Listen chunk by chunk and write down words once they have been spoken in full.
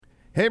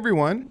Hey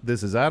everyone,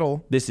 this is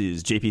Adel. This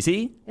is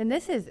JPC. And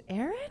this is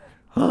Aaron?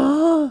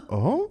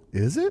 Oh,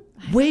 is it?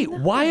 Wait,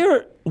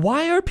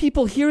 why are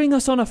people hearing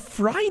us on a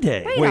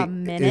Friday? Wait a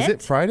minute. Is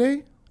it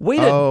Friday? Wait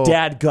a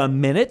dadgum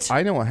minute.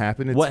 I know what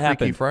happened. It's what Freaky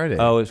happened? Friday.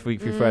 Oh, it's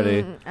Freaky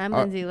Friday. I'm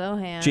Lindsay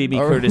Lohan. Jamie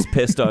Curtis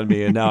pissed on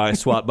me, and now I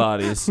swap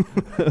bodies. Is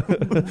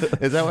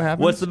that what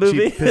happened? What's the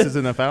movie? She pisses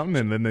in a fountain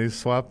and then they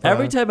swap.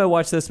 Every time I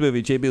watch this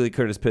movie, Jamie Lee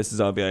Curtis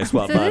pisses on me, I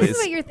swap So bodies. this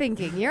is what you're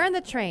thinking. You're on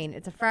the train.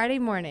 It's a Friday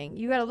morning.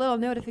 You got a little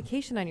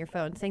notification on your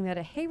phone saying that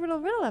a Hey Riddle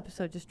Riddle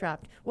episode just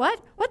dropped. What?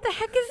 What the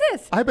heck is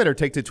this? I better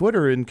take to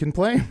Twitter and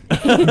complain.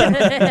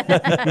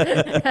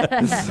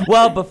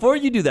 Well, before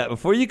you do that,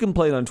 before you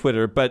complain on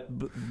Twitter, but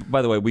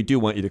by the way, we do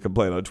want you to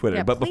complain on Twitter.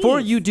 Yeah, but before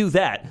please. you do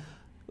that,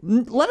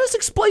 let us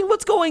explain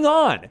what's going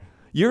on.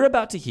 You're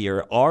about to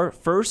hear our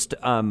first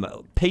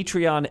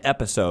Patreon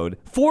episode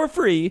for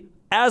free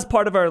as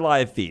part of our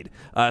live feed.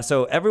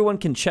 So everyone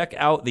can check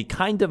out the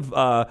kind of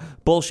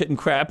bullshit and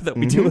crap that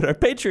we do at our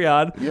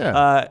Patreon.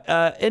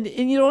 Yeah. And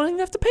you don't even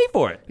have to pay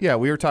for it. Yeah,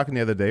 we were talking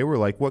the other day. We're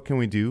like, what can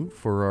we do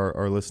for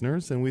our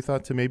listeners? And we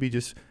thought to maybe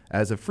just,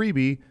 as a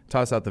freebie,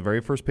 toss out the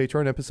very first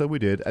Patreon episode we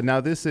did. And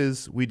now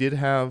we did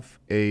have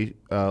a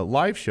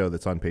live show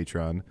that's on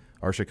Patreon.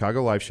 Our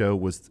Chicago live show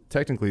was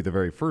technically the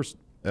very first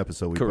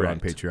episode we put on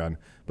Patreon.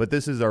 But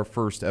this is our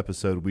first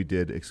episode we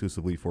did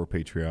exclusively for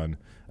Patreon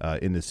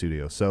in the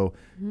studio. So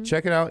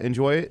check it out.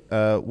 Enjoy it.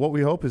 What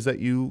we hope is that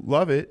you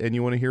love it and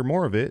you want to hear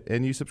more of it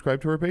and you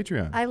subscribe to our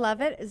Patreon. I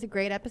love it. It's a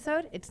great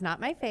episode. It's not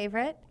my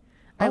favorite.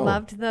 I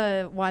loved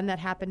the one that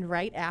happened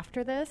right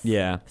after this.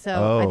 Yeah.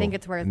 So I think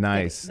it's worth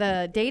nice.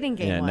 the dating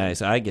game one. Yeah,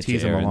 nice. I get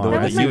Tease you, them Aaron. along. The That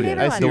one was that my you did.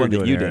 favorite one. The one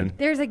that you Aaron. did.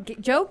 There's a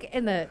joke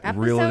in the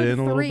Reel it in episode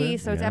a little 3,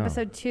 bit? so it's Yeah.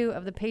 episode 2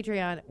 of the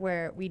Patreon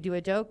where we do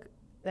a joke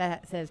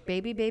that says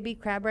 "baby, baby,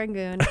 crab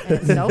rangoon," and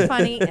it's so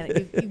funny,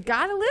 and you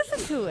gotta listen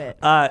to it.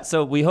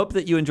 So we hope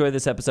that you enjoy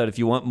this episode. If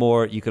you want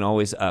more, you can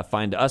always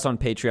find us on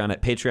Patreon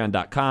at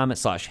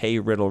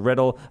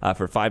patreon.com/HeyRiddleRiddle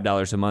for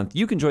 $5 a month.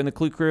 You can join the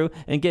Clue Crew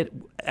and get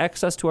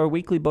access to our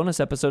weekly bonus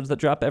episodes that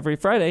drop every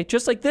Friday,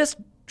 just like this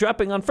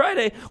dropping on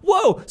Friday.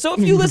 Whoa! So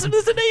if you listen to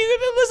this today, you're going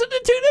to listen to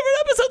 2 different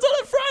episodes on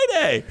a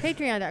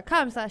Friday.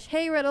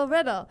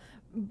 Patreon.com/HeyRiddleRiddle.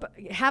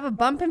 Have a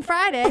bumpin'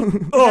 Friday. Is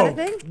that a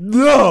thing?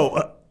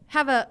 No!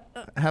 Have a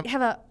yeah.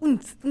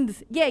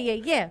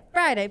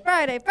 Friday.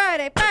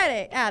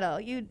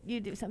 Adel, you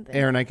do something.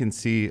 Aaron, I can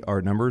see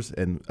our numbers,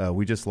 and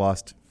we just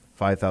lost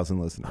 5,000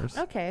 listeners.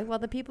 Okay, well,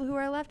 the people who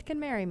are left can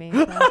marry me.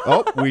 So.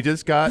 Oh, we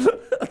just got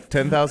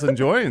 10,000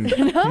 joined.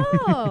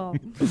 No.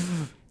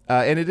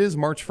 And it is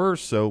March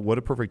 1st, so what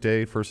a perfect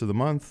day, first of the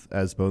month,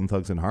 as Bone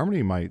Thugs and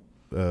Harmony might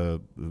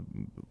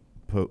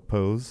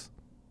pose.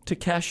 To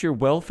cash your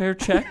welfare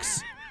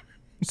checks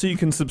so you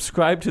can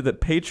subscribe to the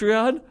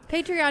Patreon?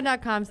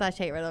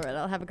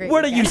 Patreon.com/HeyRiddleRiddle. Have a great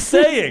What are weekend. you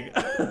saying?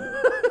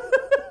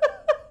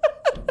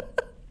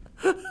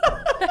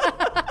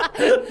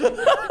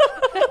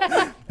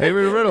 Hey,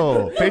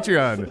 Riddle,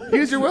 Patreon,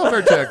 use your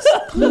welfare checks.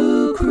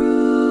 The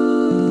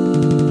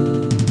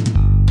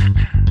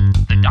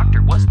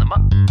doctor was the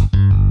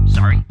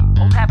Sorry,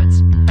 old habits.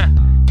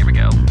 Here we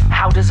go.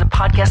 How does a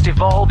podcast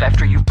evolve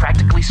after you've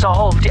practically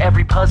solved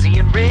every Puzzy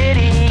and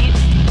Ritty?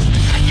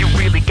 You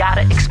really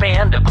gotta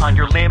expand upon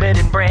your limit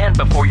and brand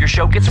before your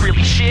show gets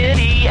really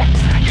shitty.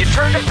 You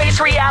turn to face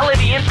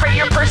reality and pray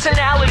your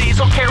personalities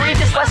will carry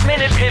this last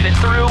minute pivot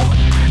through.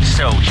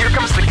 So here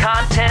comes the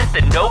content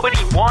that nobody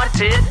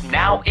wanted.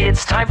 Now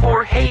it's time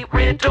for Hey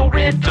Riddle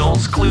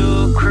Riddle's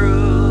Clue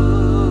Crew.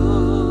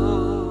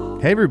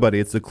 Hey, everybody,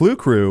 it's the Clue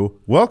Crew.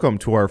 Welcome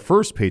to our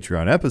first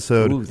Patreon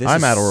episode. Ooh, this I'm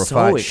is Adel so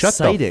Rafai. Shut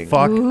the exciting.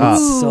 fuck up.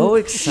 So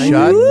exciting.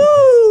 Shut.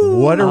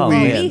 What are we?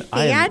 man.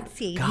 I am-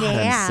 fancy God,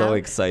 now. I'm so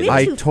excited. We're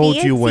I two told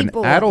you when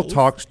fancy Adel boys.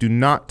 talks, do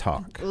not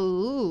talk.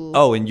 Ooh.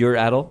 Oh, and you're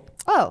Adel?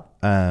 Oh.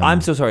 I'm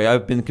so sorry.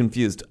 I've been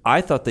confused.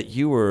 I thought that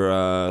you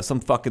were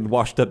some fucking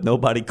washed-up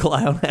nobody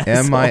clown.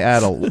 Am I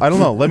Adel? I don't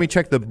know. Let me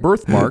check the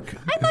birthmark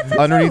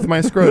underneath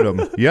my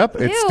scrotum. Yep,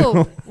 it's Ew.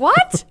 still.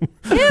 What?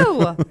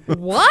 Ew.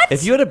 What?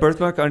 If you had a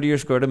birthmark under your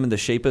scrotum in the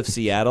shape of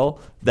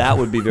Seattle, that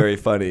would be very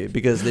funny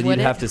because then Would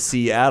you'd it? have to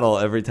Seattle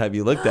every time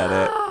you looked at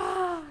it.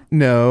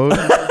 No.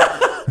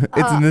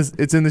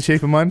 It's in the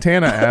shape of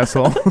Montana,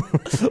 asshole.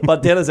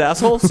 Montana's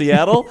asshole?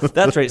 Seattle?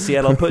 That's right,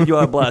 Seattle. I'm putting you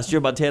on blast.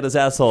 You're Montana's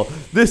asshole.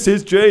 This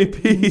is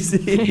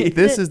JPC.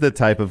 This is the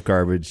type of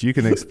garbage you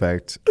can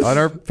expect on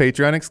our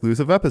Patreon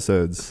exclusive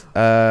episodes.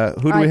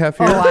 Who do we have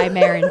here? Oh, I'm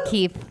Aaron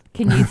Keefe.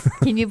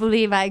 Can you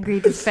believe I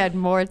agreed to spend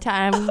more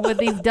time with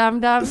these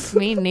dum-dums?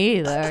 Me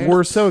neither.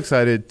 We're so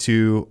excited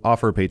to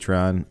offer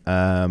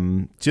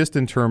Patreon. Just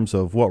in terms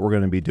of what we're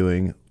going to be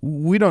doing,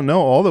 we don't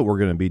know all that we're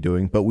going to be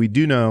doing, but we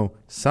do know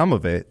some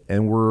of it,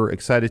 and we're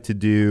excited to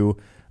do.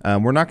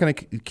 We're not going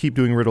to keep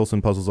doing riddles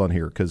and puzzles on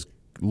here because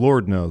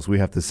Lord knows we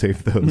have to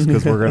save those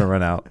because we're going to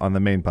run out on the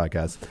main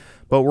podcast.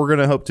 But we're going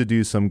to hope to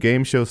do some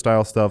game show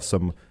style stuff,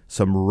 some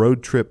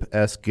road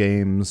trip-esque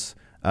games,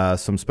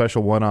 some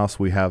special one-offs.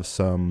 We have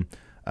some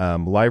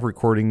live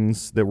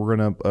recordings that we're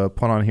going to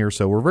put on here.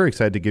 So we're very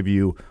excited to give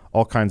you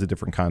all kinds of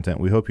different content.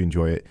 We hope you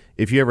enjoy it.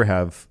 If you ever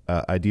have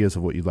ideas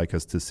of what you'd like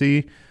us to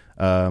see,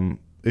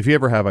 if you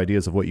ever have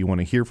ideas of what you want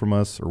to hear from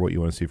us or what you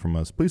want to see from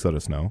us, please let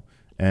us know.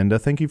 And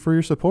thank you for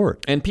your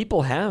support. And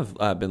people have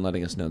been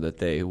letting us know that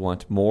they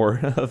want more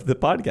of the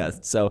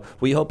podcast. So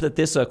we hope that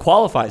this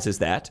qualifies as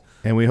that.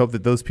 And we hope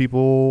that those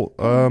people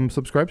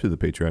subscribe to the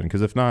Patreon,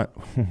 because if not,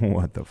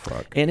 what the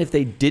fuck? And if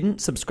they didn't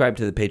subscribe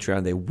to the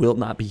Patreon, they will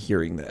not be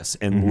hearing this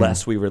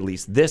unless we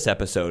release this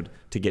episode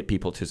to get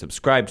people to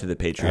subscribe to the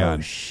Patreon.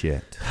 Oh,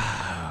 shit.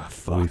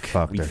 Fuck. We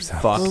fucked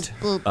ourselves.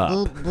 Fucked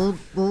up.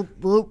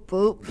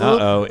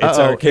 Uh-oh. It's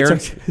our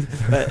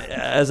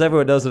as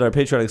everyone knows, in our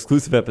Patreon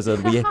exclusive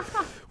episode,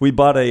 we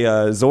bought a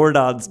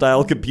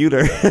Zordon-style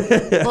computer.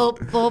 Boop,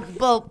 boop,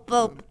 boop,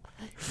 boop.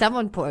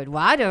 Someone poured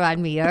water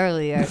on me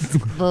earlier.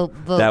 Boop,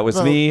 boop, That was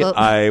boop, me. boop.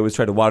 I was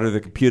trying to water the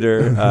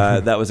computer.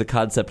 That was a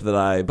concept that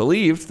I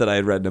believed that I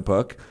had read in a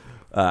book.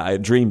 I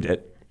had dreamed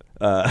it.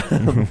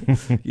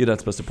 You're not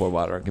supposed to pour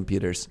water on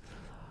computers.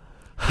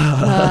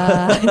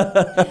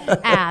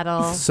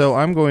 Addle. So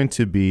I'm going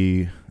to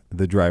be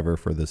the driver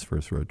for this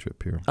first road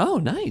trip here. Oh,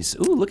 nice.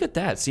 Ooh, look at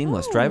that.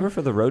 Seamless. Driver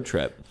for the road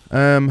trip.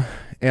 And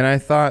I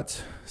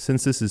thought,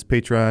 since this is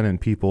Patreon and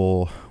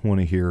people want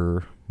to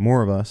hear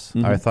more of us,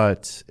 I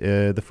thought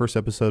the first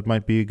episode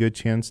might be a good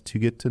chance to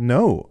get to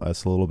know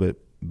us a little bit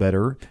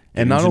better.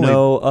 And not only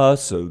know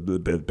us a little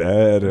bit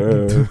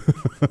better.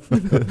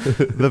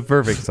 the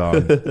perfect song.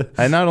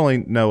 And not only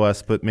know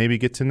us, but maybe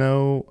get to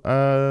know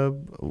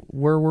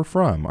where we're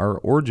from, our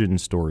origin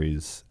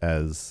stories,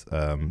 as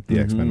the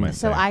X-Men might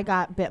So say. I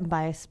got bitten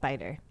by a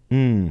spider.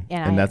 And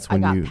And that's I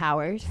when got you...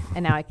 powers,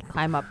 and now I can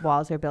climb up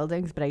walls or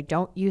buildings, but I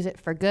don't use it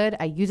for good.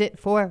 I use it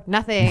for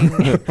nothing.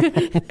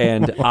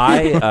 And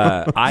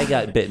I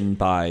got bitten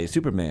by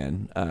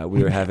Superman.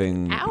 We were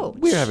having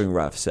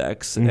rough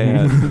sex,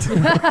 and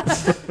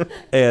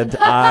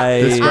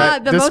I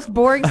Describe- the most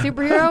boring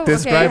superhero?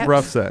 Describe Okay.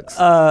 rough sex.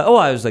 I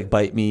was like,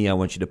 bite me. I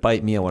want you to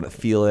bite me. I want to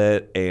feel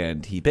it.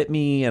 And he bit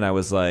me, and I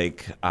was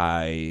like,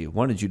 I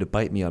wanted you to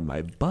bite me on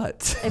my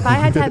butt. If I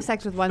had to have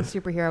sex with one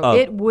superhero,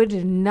 it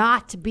would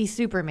not be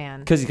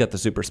Superman. Because he's got the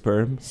super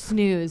sperm.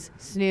 Snooze.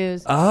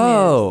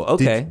 Oh,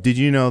 okay. Did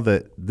you know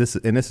that this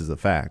is a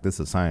fact,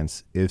 this is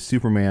science, if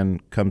Superman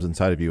comes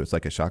inside of you, it's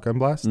like a shotgun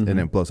blast and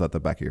it blows out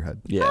the back of your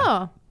head. Yeah.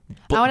 Oh.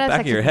 I want to have Back sex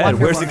of your with head.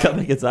 Wonder Where's Woman. it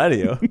coming inside of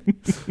you?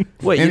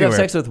 Wait, you'd have Anywhere.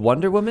 sex with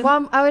Wonder Woman?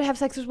 Well, I would have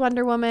sex with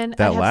Wonder Woman.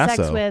 That I'd have sex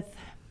lasso. with...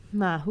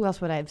 who else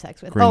would I have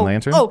sex with? Green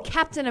Lantern? Oh,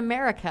 Captain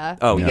America.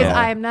 Oh, because yeah.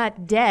 I am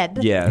not dead.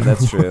 Yeah,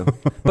 that's true.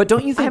 But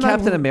don't you think I'm a-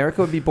 Captain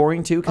America would be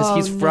boring too? Because Oh,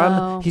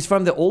 he's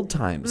from the old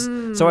times.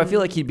 So I feel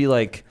like he'd be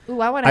like,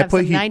 Ooh, I want to have some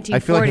 1940s I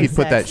feel like he'd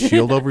put that sex.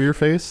 shield over your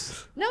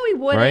face. No, he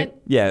wouldn't. Right?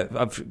 yeah.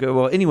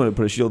 Well, anyone would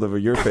put a shield over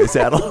your face,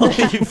 Adel.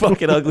 You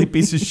fucking ugly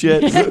piece of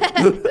shit.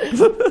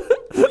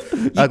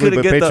 Ugly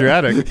but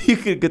patriotic. You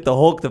could get the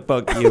Hulk to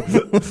fuck you.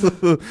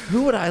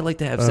 Who would I like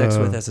to have sex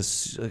with as a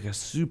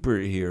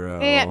superhero?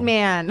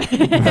 Ant-Man.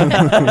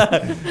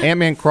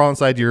 Ant-Man crawl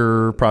inside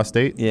your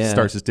prostate, Yeah.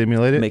 starts to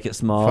stimulate it. Make it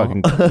small.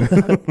 Fucking,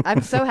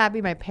 I'm so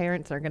happy my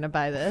parents are going to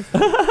buy this.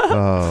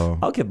 oh.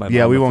 I'll give my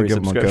Yeah, mom we a won't free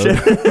give them a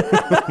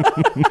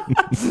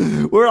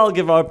subscription. We're all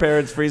give our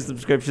parents free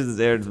subscriptions.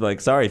 Aaron's like,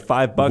 sorry,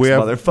 $5,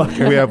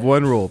 motherfucker. We have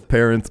one rule: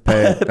 parents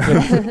pay.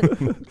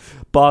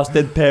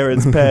 Boston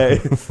parents pay.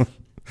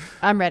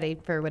 I'm ready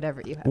for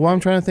whatever you have. Well, I'm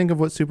trying to think of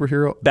what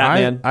superhero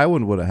Batman. I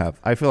wouldn't want to have.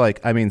 I feel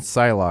like,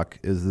 Psylocke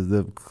is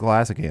the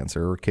classic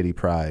answer, or Kitty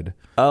Pryde.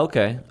 Oh,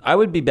 okay. I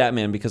would be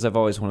Batman because I've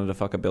always wanted to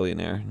fuck a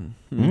billionaire.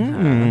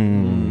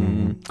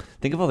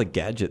 Think of all the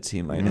gadgets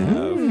he might have.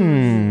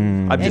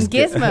 I'm And just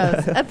kidding.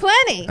 gizmos.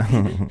 Plenty.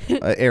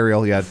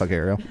 Ariel, yeah, I'd fuck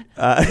Ariel.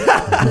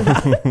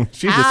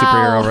 She's a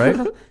superhero, right?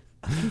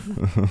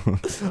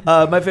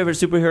 My favorite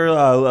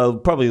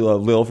superhero, probably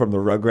Lil from the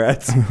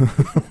Rugrats.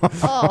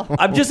 Oh,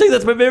 I'm just saying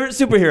that's my favorite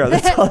superhero.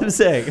 That's all I'm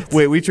saying.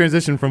 Wait, we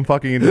transitioned from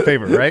fucking into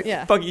favorite, right?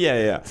 yeah. Fuck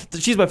yeah.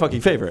 She's my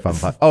fucking favorite.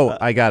 Oh,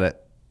 I got it.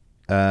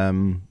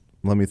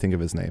 Let me think of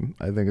his name.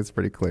 I think it's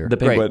pretty clear. The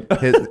penguin.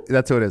 Right.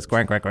 That's who it is.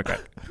 Quack, quack, quack,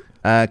 quack.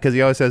 Because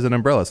he always has an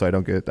umbrella, so I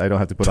don't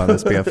have to put on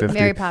SPF 50.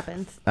 Mary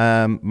Poppins.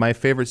 My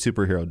favorite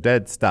superhero,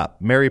 Dead Stop.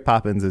 Mary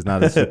Poppins is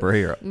not a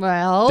superhero.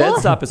 Well,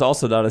 Deadstop is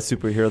also not a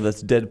superhero.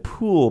 That's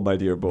Deadpool, my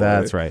dear boy.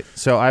 That's right.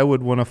 So I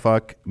would want to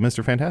fuck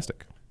Mr.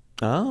 Fantastic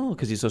Oh,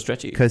 because he's so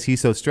stretchy. because he's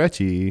so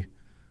stretchy.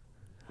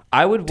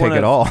 I would Take wanna,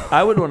 it all.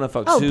 I would want to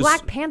fuck Sue.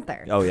 Black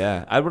Panther. Oh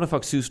yeah, I'd want to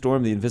fuck Sue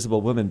Storm, the Invisible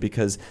Woman,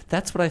 because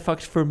that's what I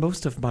fucked for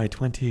most of my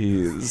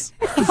 20s.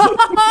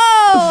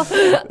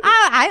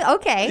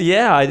 Okay.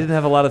 Yeah, I didn't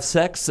have a lot of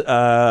sex. Not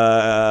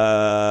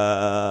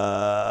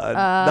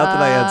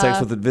that I had sex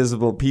with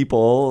invisible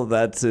people.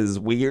 That is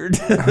weird.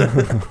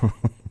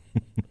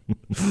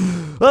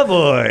 Oh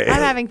boy.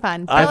 I'm having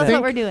fun. I Tell us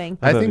think- what we're doing.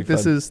 I That'd think be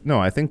this fun. is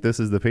I think this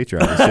is the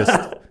Patreon. It's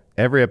just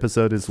every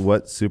episode is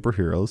what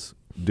superheroes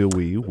do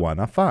we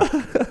wanna fuck?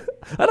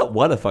 I don't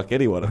want to fuck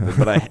any one of them,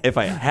 but if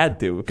I had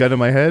to, Gun to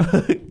my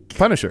head,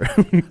 Punisher,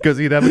 because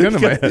he'd have a gun to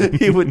my head.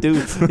 he would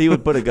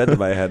put a gun to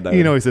my head. And I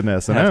You know would he's in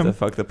have to S&M.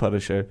 fuck the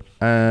Punisher.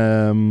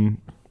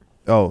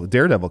 Oh,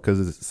 Daredevil, because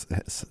his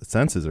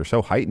senses are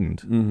so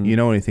heightened. You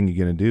know anything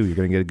you're going to do, you're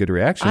going to get a good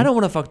reaction. I don't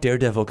want to fuck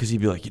Daredevil because he'd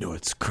be like,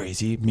 it's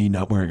crazy, me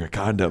not wearing a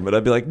condom. And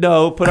I'd be like,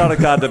 no, put on a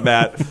condom,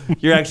 Matt.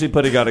 You're actually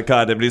putting on a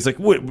condom. And he's like,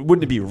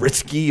 wouldn't it be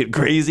risky and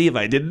crazy if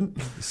I didn't?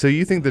 So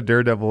you think the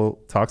Daredevil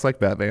talks like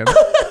Batman?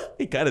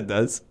 He kind of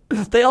does.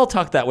 They all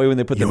talk that way when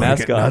they put the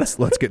mask on. Nuts?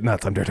 Let's get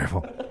nuts on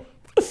Daredevil.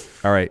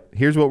 All right,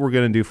 here's what we're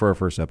going to do for our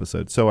first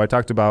episode. So I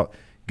talked about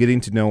getting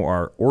to know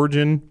our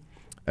origin.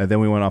 And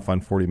then we went off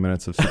on 40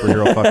 minutes of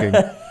superhero fucking.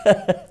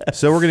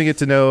 So we're going to get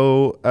to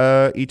know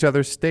each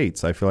other's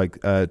states. I feel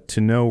like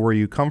to know where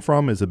you come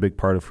from is a big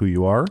part of who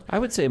you are. I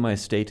would say my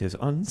state is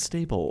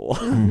unstable.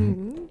 So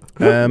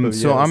I'm going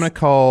to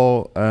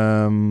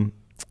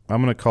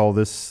call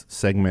this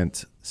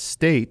segment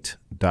State ...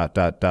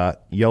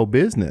 Yo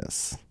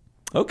Business.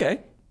 Okay.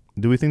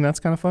 Do we think that's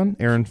kind of fun?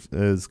 Erin,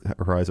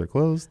 her eyes are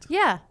closed.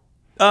 Yeah.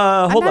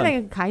 Hold I'm on.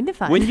 having kind of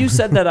fun. When you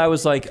said that, I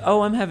was like,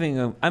 "Oh, I'm having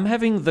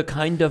the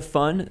kind of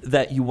fun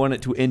that you want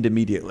it to end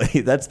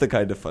immediately." That's the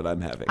kind of fun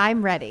I'm having.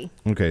 I'm ready.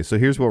 Okay, so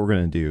here's what we're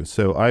going to do.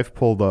 So I've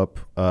pulled up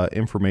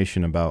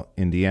information about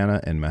Indiana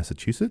and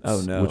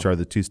Massachusetts, which are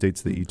the two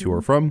states that you two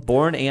are from.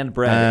 Born and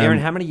bred. Erin,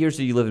 how many years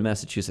did you live in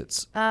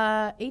Massachusetts?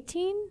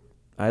 18.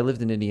 I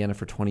lived in Indiana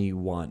for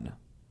 21.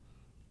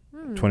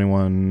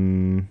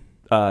 21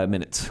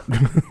 minutes.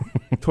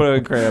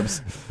 21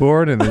 crabs.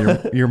 Born, and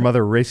then your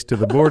mother raced to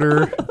the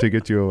border to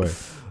get you away.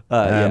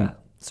 Yeah.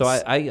 So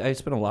I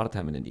spent a lot of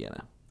time in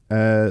Indiana.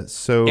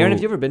 So Erin,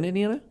 have you ever been to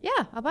Indiana?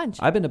 Yeah, a bunch.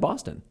 I've been to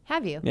Boston.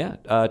 Have you? Yeah,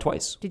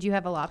 twice. Did you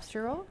have a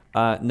lobster roll?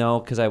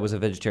 No, because I was a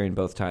vegetarian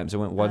both times. I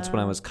went once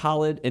when I was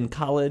in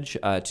college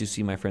to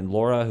see my friend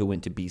Laura, who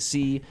went to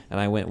BC,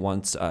 and I went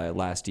once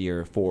last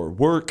year for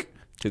work.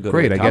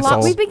 Great, I guess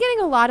we've been getting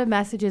a lot of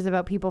messages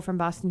about people from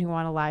Boston who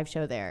want a live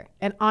show there.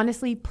 And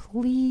honestly,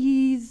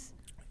 please.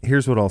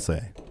 Here's what I'll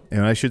say.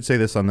 And I should say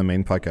this on the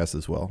main podcast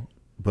as well,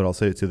 but I'll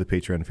say it to the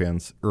Patreon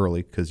fans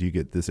early because you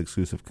get this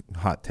exclusive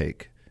hot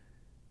take.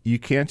 You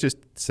can't just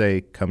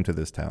say, come to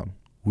this town.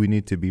 We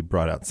need to be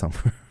brought out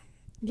somewhere.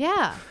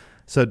 Yeah.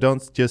 So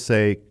don't just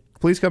say,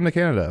 please come to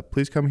Canada.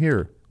 Please come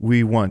here.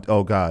 We want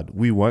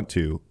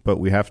to, but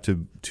we have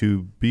to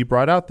be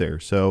brought out there.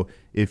 So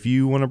if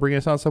you want to bring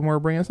us out somewhere,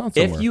 bring us out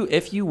somewhere.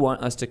 If you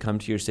want us to come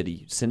to your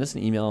city, send us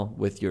an email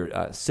with your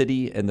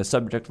city and the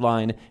subject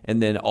line, and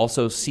then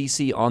also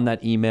CC on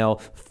that email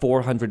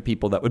 400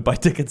 people that would buy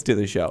tickets to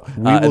the show.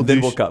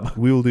 We'll come.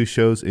 We will do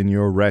shows in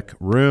your rec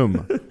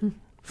room.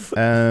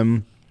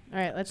 All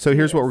right, so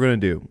here's what we're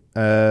going to do.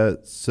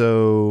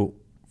 So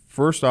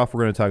first off,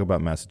 we're going to talk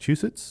about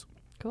Massachusetts.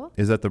 Cool.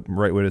 Is that the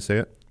right way to say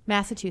it?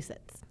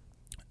 Massachusetts.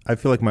 I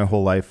feel like my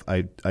whole life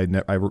I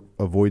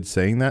avoid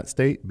saying that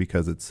state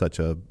because it's such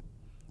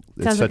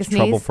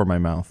trouble for my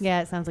mouth.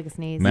 Yeah, it sounds like a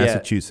sneeze.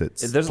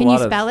 Massachusetts. There's Can a you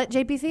lot spell it,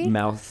 JPC? of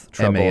mouth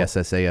trouble.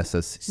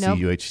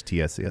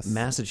 MASSASSCUHTSS.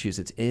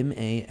 Massachusetts.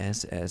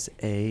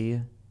 MASSACHUETTS.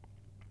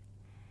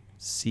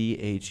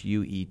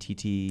 No,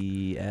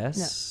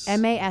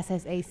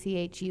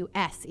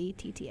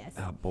 MASSACHUSETTS.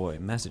 Oh boy,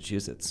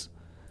 Massachusetts.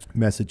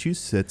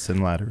 Massachusetts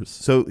and ladders.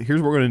 So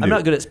here's what we're going to do. I'm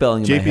not good at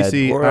spelling in my head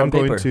JPC, or on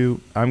paper.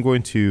 I'm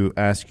going to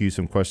ask you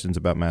some questions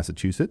about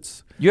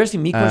Massachusetts. You're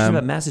asking me questions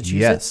about Massachusetts?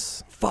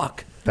 Yes.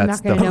 Fuck. I'm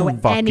That's not going to know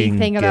fucking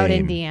anything about game.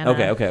 Indiana.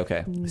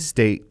 Okay.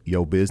 State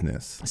yo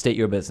business. State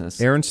your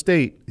business. Aaron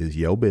State is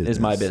yo business.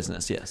 Is my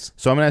business, yes.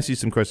 So I'm going to ask you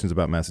some questions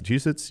about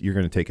Massachusetts. You're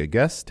going to take a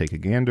guess, take a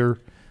gander.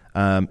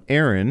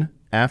 Aaron,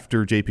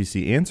 after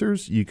JPC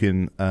answers, you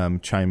can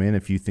chime in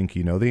if you think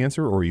you know the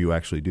answer or you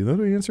actually do know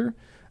the answer.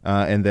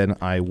 And then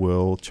I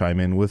will chime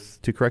in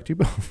to correct you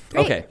both.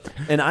 Great. Okay.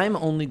 And I'm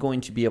only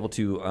going to be able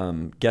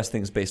to guess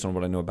things based on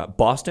what I know about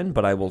Boston,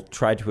 but I will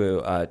try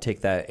to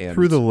take that and...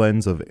 Through the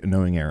lens of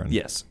knowing Aaron.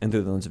 Yes, and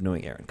through the lens of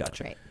knowing Aaron.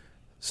 Gotcha. Right.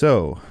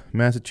 So,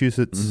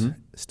 Massachusetts,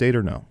 state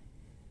or no?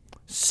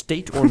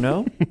 State or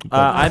no?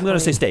 I'm going to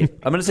say state.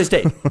 I'm going to say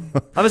state.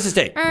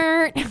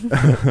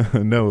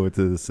 No,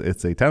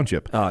 it's a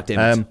township. Oh,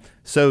 damn it.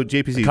 So,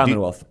 JPC,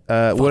 Commonwealth.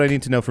 what I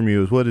need to know from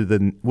you is what is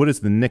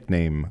the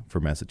nickname for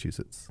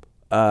Massachusetts?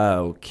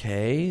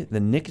 Okay. The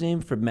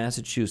nickname for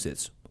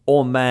Massachusetts.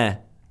 Oh, Ma,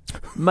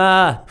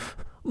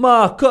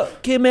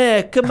 come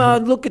here. Come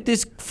on, look at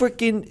this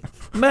freaking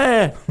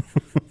Ma.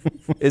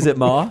 Is it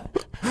Ma?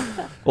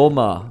 Oh,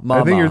 Ma.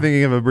 I think you're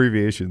thinking of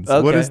abbreviations.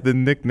 Okay. What is the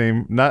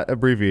nickname? Not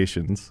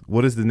abbreviations.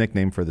 What is the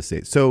nickname for the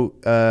state? So,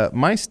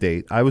 my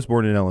state, I was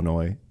born in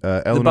Illinois.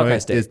 Illinois Buckeye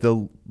State. is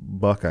the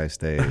Buckeye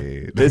State.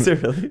 Is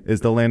it really?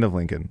 Is the land of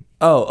Lincoln.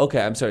 Oh,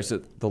 okay. I'm sorry.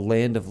 So the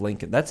land of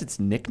Lincoln. That's its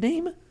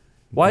nickname?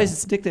 Why is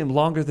its nickname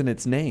longer than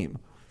its name?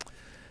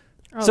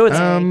 Okay. So it's...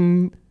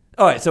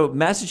 all right. So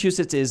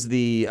Massachusetts is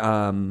the...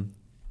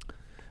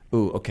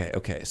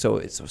 okay. So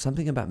it's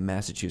something about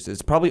Massachusetts.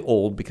 It's probably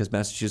old because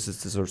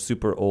Massachusetts is a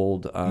super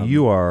old...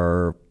 You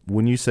are,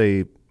 when you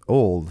say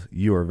old,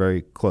 you are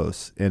very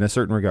close in a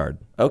certain regard.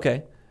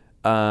 Okay.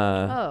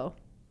 Oh.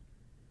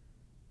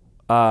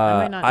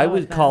 might not I know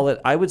would it call then.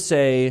 it... I would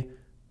say...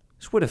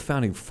 It's where the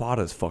founding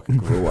fathers fucking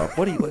grew up.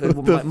 What do you...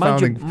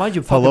 mind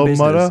your fucking Hello,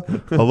 business.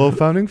 Mudda. Hello,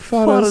 founding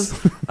fathers.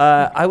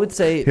 I would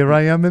say Here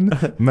I am in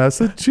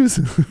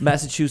Massachusetts.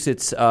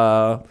 Massachusetts.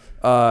 Yeah,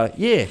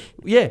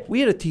 we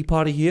had a tea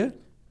party here.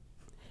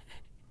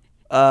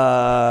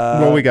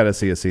 Well, we got to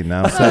see a scene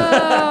now.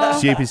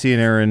 So, JPC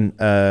and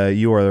Aaron,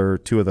 you are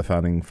two of the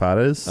founding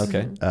fathers.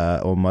 Okay.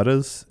 Or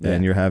mothers,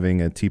 and you're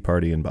having a tea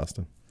party in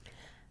Boston.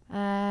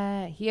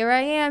 Here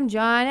I am,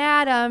 John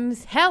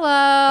Adams.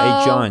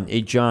 Hello.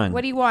 Hey, John.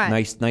 What do you want?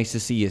 Nice to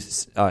see you,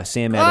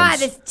 Sam God, Adams.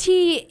 this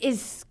tea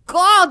is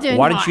scalding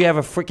Why don't hot. you have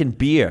a freaking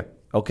beer,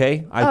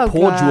 okay? I Oh,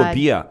 poured you a God.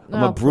 beer.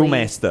 I'm Oh, a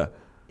brewmaster.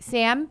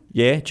 Sam,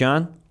 Yeah,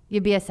 John?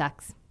 your beer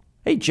sucks.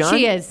 Hey, John.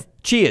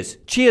 Cheers.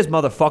 Cheers,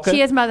 motherfucker.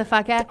 Cheers,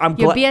 motherfucker. I'm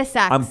Your gla- beer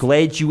sucks. I'm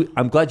glad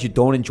you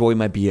don't enjoy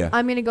my beer.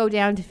 I'm gonna go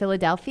down to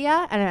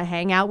Philadelphia and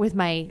hang out with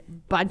my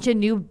bunch of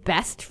new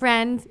best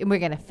friends, and we're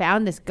gonna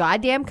found this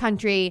goddamn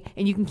country.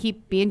 And you can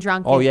keep being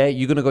drunk. Oh yeah,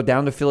 you're gonna go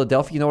down to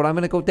Philadelphia. You know what I'm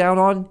gonna go down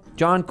on?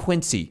 John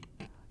Quincy.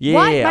 Yeah,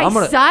 What? My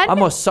I'm son?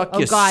 gonna suck Oh,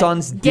 your God.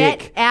 son's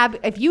dick.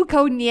 If you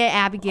go near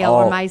Abigail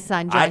or my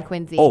son, John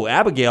Quincy. Oh,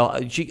 Abigail,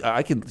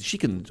 she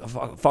can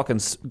fucking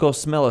go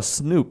smell a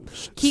Snoop.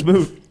 Keep-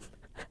 Snoop.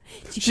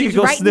 She She keeps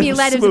goes writing me sniff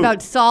letters smoot.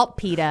 about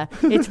saltpeter.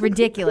 It's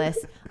ridiculous.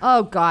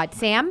 Oh God,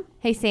 Sam.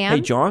 Hey Sam.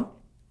 Hey, John.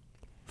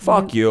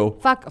 Fuck you.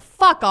 Fuck off.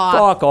 Fuck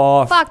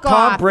off. Fuck Tom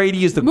off.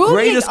 Brady is the Moving-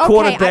 greatest okay,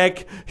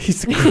 quarterback.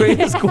 He's the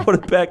greatest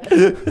quarterback.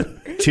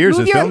 Cheers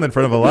Move is your- filmed in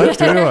front of a live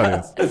studio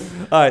audience.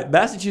 All right,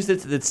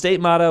 Massachusetts. The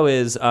state motto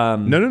is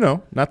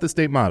No, not the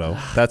state motto.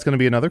 That's going to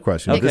be another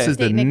question. Okay. This is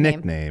the State nickname.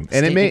 nickname, State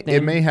and it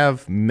nickname. may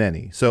have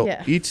many. So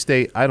Yeah. each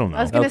state, I don't know.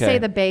 I was gonna Okay. say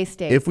the Bay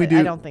State. If we but do,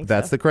 I don't think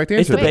that's so. the correct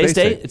It's answer. the Bay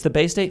State. It's the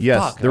Bay State. Yes.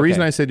 Fuck, the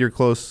reason okay. I said you're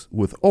close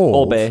with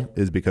Old Bay.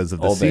 is because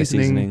of the Old Bay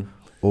seasoning. seasoning.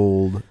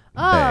 Old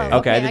Oh, Bay.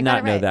 Okay, I I did got not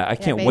it know right. that. I Yeah,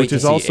 can't Bay wait Which to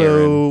is see also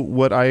Aaron.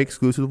 what I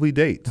exclusively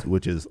date,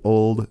 which is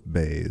Old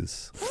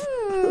Bays.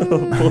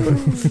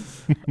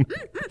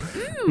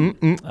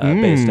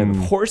 Based on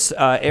horse.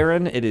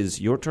 Aaron, it is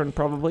your turn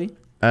probably.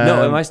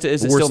 No, am I is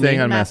it We're still staying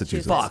me? on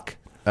Massachusetts. Massachusetts.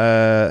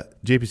 Fuck.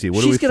 JPC,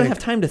 what do She's we gonna think? have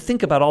time to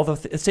think about all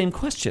the same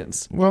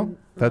questions. Well,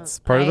 that's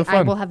part of the I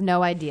fun. will have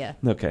no idea.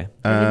 Okay.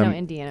 I didn't know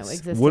Indiana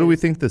existed. What do we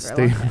think the for a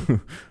long state?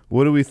 time.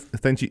 What do we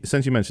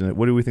since you mentioned it?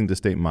 What do we think the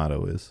state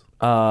motto is?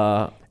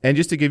 And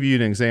just to give you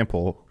an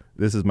example,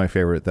 this is my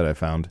favorite that I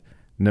found.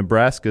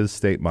 Nebraska's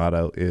state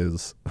motto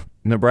is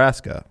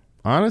Nebraska.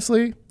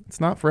 Honestly, it's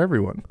not for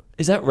everyone.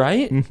 Is that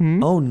right?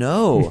 Mm-hmm. Oh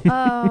no.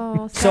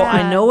 Oh, So I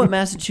sad. know what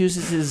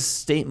Massachusetts'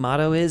 state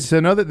motto is. So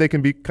know that they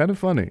can be kind of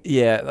funny.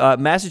 Yeah,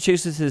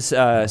 Massachusetts'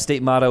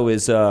 state motto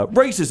is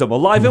racism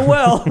alive and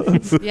well.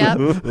 Yep.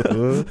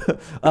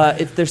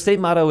 If their state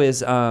motto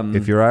is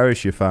If you're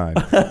Irish, you're fine.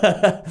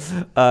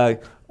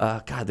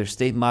 God, their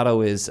state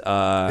motto is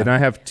And I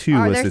have two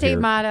Their listed state here.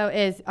 motto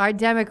is "Our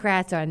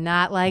Democrats are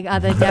not like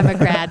other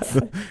Democrats."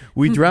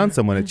 We drowned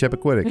someone at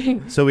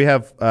Chappaquiddick. So we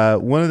have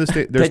one of the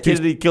state. There's Ted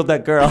Kennedy killed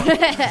that girl.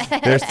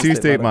 There's two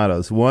state motto.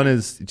 mottos. One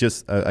is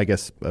just, I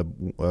guess, a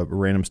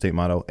random state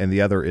motto, and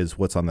the other is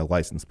what's on the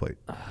license plate.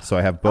 So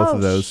I have both Oh,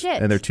 of those,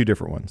 shit. and they're two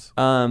different ones.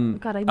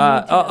 God, I need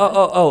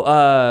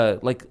to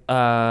like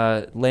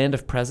land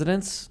of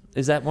presidents.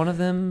 Is that one of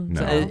them?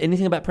 No.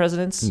 Anything about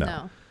presidents? No.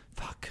 No.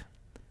 Fuck.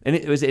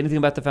 Was it anything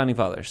about the founding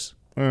fathers?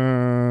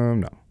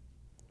 No.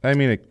 I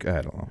mean,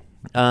 I don't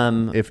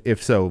know.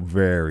 If so,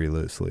 very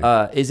loosely.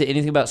 Is it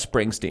anything about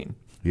Springsteen?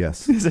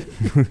 Yes.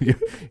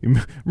 You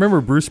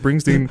remember Bruce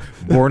Springsteen,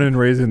 born and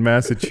raised in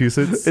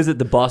Massachusetts? Is it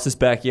the boss's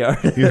backyard?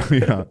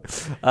 Yeah.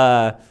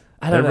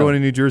 I don't Everyone know.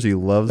 in New Jersey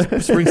loves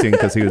Springsteen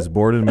because he was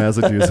born in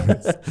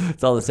Massachusetts.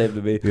 It's all the same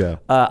to me. Yeah.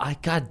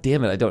 God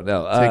damn it, I don't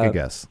know. Take a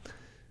guess.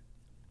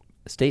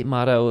 State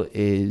motto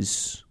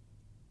is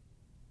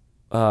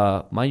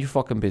mind your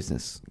fucking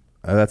business.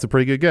 That's a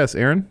pretty good guess.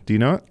 Aaron, do you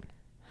know it?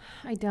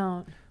 I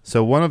don't.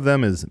 So one of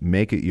them is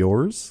make it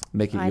yours,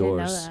 Make it I didn't know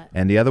yours. that.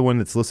 and the other one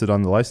that's listed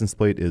on the license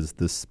plate is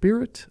the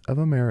spirit of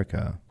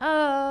America.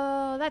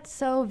 Oh, that's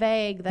so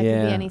vague. That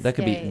Yeah, could be any that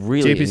could state. be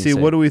really JPC,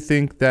 insane. what do we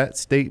think that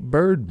state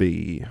bird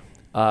be?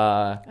 Oh,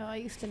 I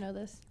used to know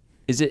this.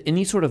 Is it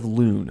any sort of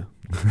loon?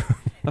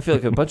 I feel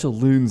like a bunch of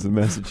loons in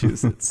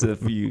Massachusetts,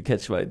 if you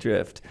catch my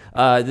drift.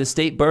 The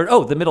state bird,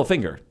 the middle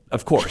finger,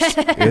 of course.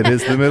 It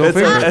is the middle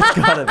finger. That's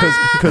gotta be.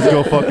 Because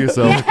go fuck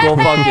yourself. Go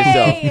fuck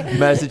Hey! yourself.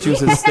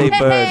 Massachusetts state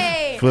bird.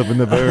 Hey! Flipping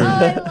the Oh, bird.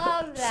 I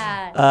love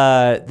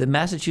that. The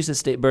Massachusetts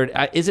state bird,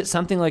 is it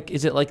something like,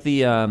 is it like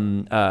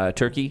the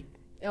turkey?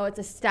 Oh, it's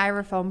a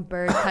styrofoam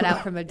bird cut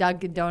out from a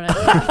Dunkin' Donuts.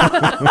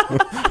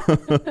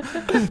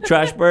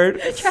 Trash bird?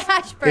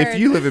 Trash bird. If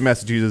you live in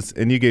Massachusetts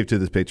and you gave to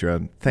this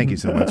Patreon, thank you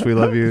so much. We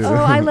love you. Oh,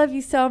 I love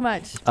you so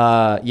much.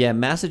 Yeah,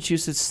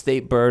 Massachusetts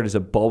state bird is a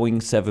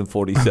Boeing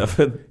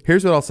 747.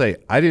 Here's what I'll say.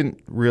 I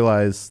didn't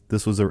realize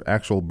this was an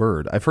actual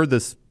bird. I've heard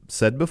this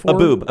said before. A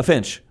boob, a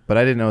finch. But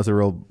I didn't know it was a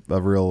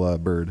real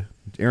bird.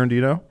 Aaron, do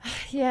you know?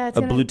 Yeah, it's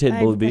A blue-tailed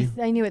booby.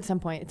 I knew at some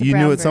point. It's a You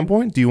brown knew at some bird.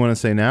 point? Do you want to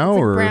say now? It's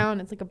like or brown.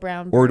 It's like a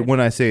brown Or bird. when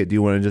I say it, do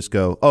you want to just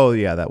go, oh,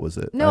 yeah, that was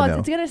it? No, I know.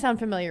 it's going to sound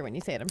familiar when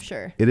you say it, I'm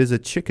sure. It is a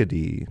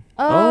chickadee,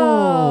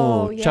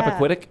 Oh, yeah.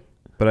 Chappaquiddick.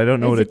 but I don't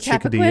know Is what a it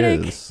chickadee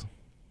Chappaquiddick? is.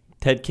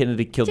 Ted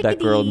Kennedy killed that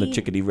girl in the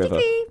Chickadee River.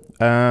 Chickadee.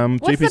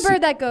 What's the JPC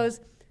bird that goes?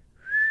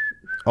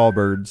 All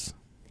birds.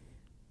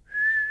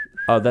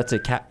 Oh, that's a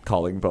cat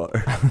calling bird.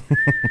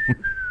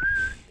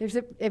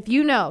 If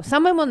you know,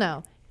 someone will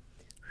know.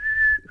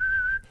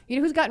 You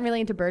know who's gotten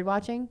really into bird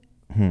watching?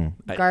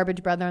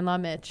 Garbage brother-in-law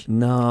Mitch.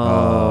 No.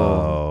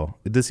 Oh.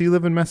 Does he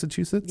live in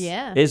Massachusetts?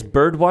 Yeah. Is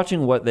bird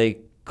watching what they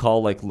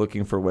call like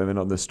looking for women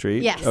on the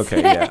street? Yes.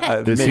 Okay,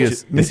 yeah. Is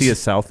he a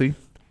Southie?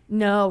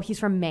 No, he's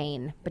from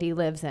Maine, but he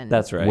lives in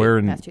That's right. Where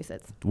in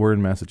Massachusetts. We're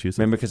in Massachusetts.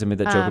 Remember because I made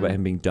that joke about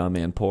him being dumb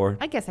and poor?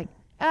 I guess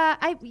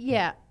I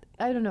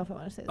don't know if I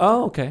want to say that.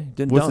 Oh, okay.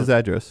 What's his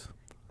address?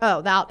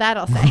 Oh, that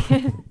I'll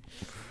say.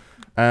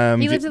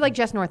 He lives like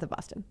just north of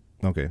Boston.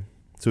 Okay,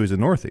 so he's a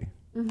Northie.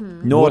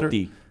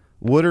 Naughty.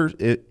 What are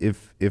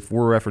if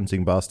we're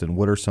referencing Boston?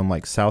 What are some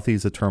like Southie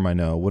is a term I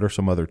know. What are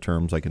some other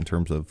terms like in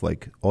terms of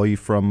like all you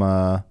from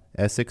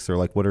Essex or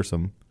like what are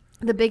some?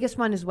 The biggest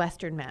one is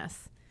Western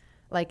Mass.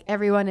 Like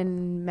everyone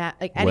in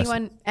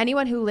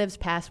anyone who lives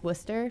past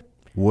Worcester.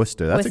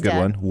 Worcester, that's a good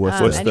one.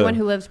 Worcester. Anyone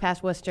who lives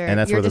past Worcester, And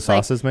that's you're where the just like,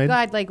 sauce is made?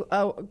 God, like,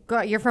 oh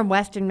God, you're from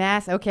Western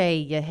Mass. Okay,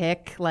 you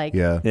hick. Like,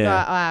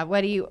 Yeah.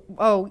 what do you?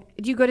 Oh,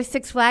 do you go to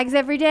Six Flags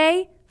every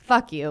day?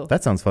 Fuck you.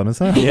 That sounds fun as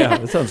hell. Yeah,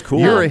 that sounds cool.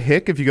 You're a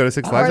hick if you go to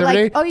Six Flags Or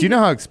every like, day. oh, Do you know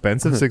how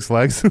expensive Six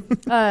Flags?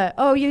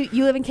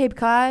 You live in Cape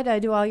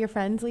Cod. Do all your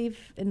friends leave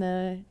in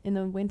the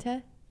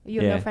winter?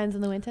 You have Yeah. no friends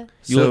in the winter?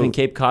 You live in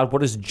Cape Cod.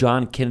 What does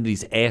John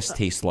Kennedy's ass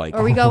taste like?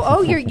 Or we go,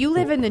 oh, you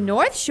live in the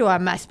North Shore.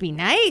 Must be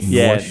nice.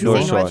 Yeah, You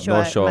say North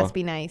Shore. must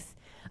be nice.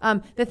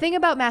 The thing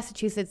about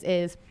Massachusetts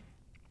is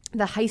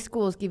the high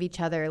schools give each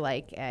other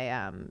like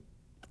a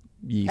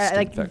Yeast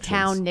like infections.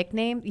 town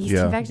nickname. Yeast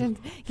Yeah. infections.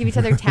 Give each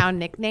other town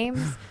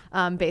nicknames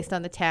based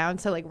on the town.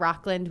 So like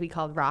Rockland, we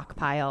called Rock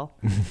Pile.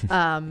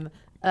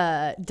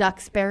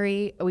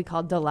 Duxbury, we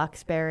called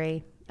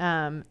Deluxeberry.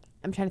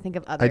 I'm trying to think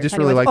of others. I just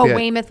really like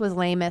Weymouth was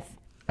Lameth.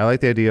 I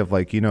like the idea of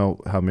like, you know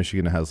how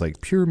Michigan has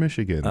like pure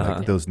Michigan,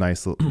 like those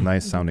nice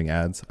sounding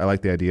ads. I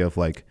like the idea of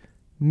like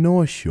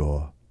North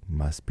Shore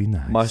must be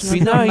nice. Must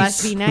be nice.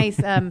 Must be nice.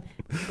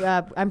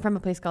 I'm from a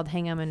place called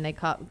Hingham, and they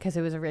call because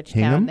it was a rich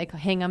Hingham? town. They call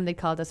Hingham. They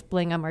called us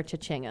Blingham or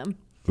Chichingham.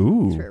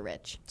 Ooh. 'Cause we're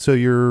rich. So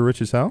you're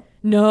rich as hell?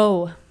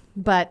 No,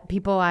 but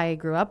people I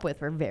grew up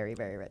with were very,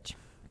 very rich.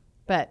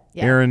 But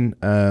yeah. Aaron,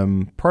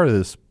 part of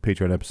this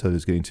Patreon episode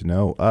is getting to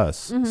know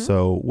us. Mm-hmm.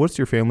 So what's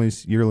your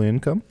family's yearly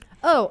income?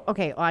 Oh,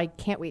 okay. Well, I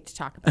can't wait to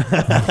talk about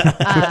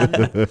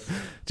this.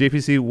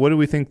 JPC, what do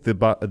we think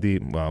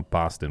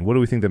Boston, what do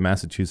we think the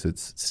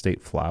Massachusetts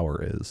state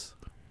flower is?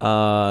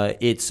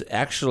 It's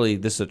actually,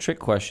 this is a trick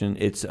question.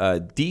 It's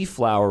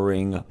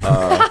deflowering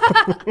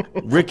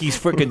Ricky's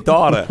freaking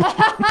daughter.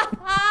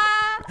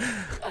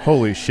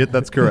 Holy shit,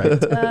 that's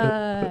correct.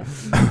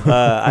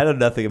 I know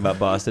nothing about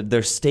Boston.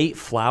 Their state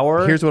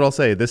flower. Here's what I'll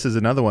say. This is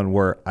another one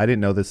where I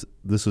didn't know this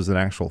was an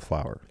actual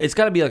flower. It's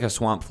got to be like a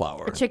swamp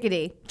flower.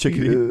 Chickadee.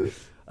 Chickadee.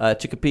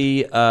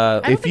 Chickpea. I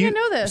don't think I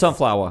know this.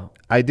 Sunflower.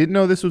 I didn't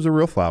know this was a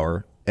real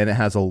flower, and it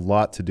has a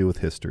lot to do with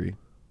history.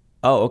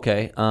 Oh,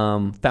 okay.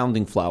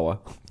 Founding flower.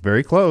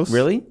 Very close.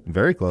 Really?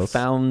 Very close.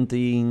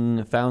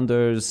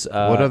 Founders.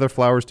 What other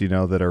flowers do you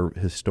know that are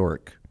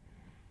historic?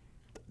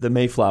 The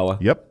Mayflower.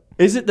 Yep.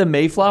 Is it the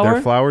Mayflower?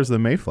 Their flower is the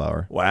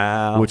Mayflower.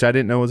 Wow. Which I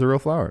didn't know was a real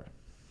flower.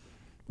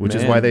 Which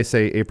is why they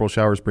say April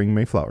showers bring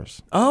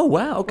Mayflowers. Oh,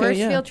 wow. Okay, Worst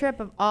yeah. field trip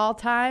of all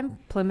time,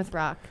 Plymouth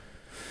Rock.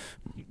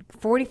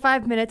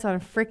 45 minutes on a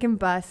freaking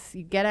bus.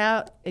 You get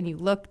out and you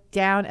look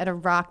down at a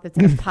rock that's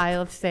in a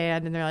pile of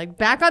sand, and they're like,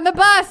 back on the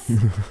bus.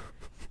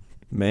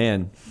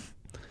 Man.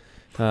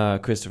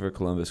 Christopher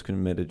Columbus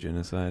committed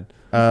genocide.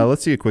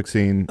 Let's see a quick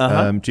scene.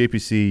 Uh-huh.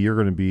 JPC, you're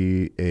going to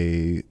be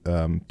a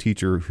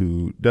teacher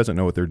who doesn't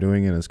know what they're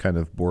doing and is kind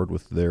of bored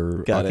with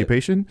their Got it.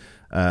 occupation,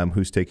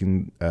 who's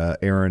taking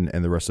Aaron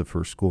and the rest of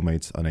her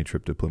schoolmates on a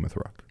trip to Plymouth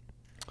Rock.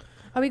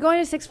 Are we going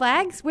to Six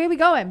Flags? Where are we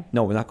going?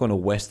 No, we're not going to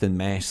Western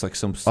Mass like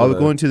some Are sort we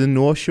going to the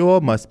North Shore?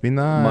 Must be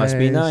nice. Must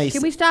be nice.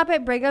 Should we stop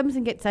at Brigham's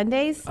and get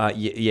Sundays?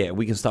 Yeah,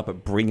 we can stop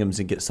at Brigham's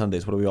and get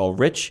Sundays. What are we all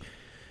rich?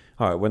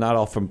 All right, we're not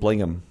all from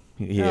Brigham.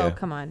 Yeah. Oh,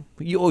 come on.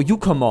 You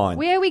come on.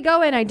 Where are we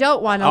going? I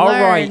don't want to All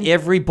learn. right,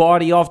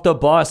 everybody off the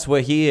bus.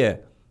 We're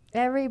here.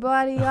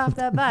 Everybody off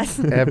the bus.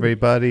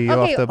 Everybody off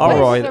Okay, the what bus.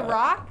 All is right. the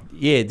rock?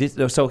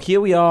 Yeah. So here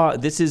we are.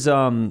 This is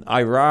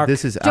Iraq.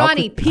 This is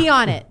Johnny, pee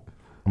on it.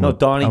 No,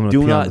 Donnie,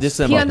 do not. This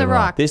is Pee on the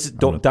rock. This is I'm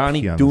gonna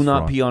Donnie. pee on Do this not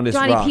rock. pee on this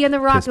Johnny, rock. pee on the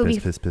rock. Piss, It'll be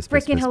piss, piss,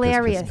 piss, freaking piss,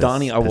 hilarious. piss, piss.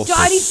 Donnie, I will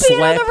Johnny, pee on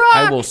the slap. rock.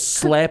 I will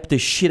slap the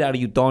shit out of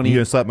you, Donnie. You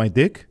gonna slap my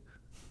dick?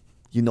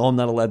 You know I'm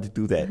not allowed to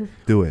do that.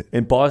 Do it.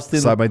 In Boston,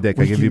 Slap my dick.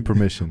 I give you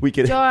permission. we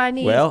can.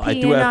 Johnny's Well, I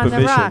do peeing have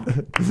on the rock.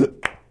 permission.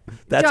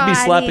 That's me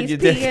slapping your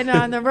dick. peeing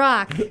on the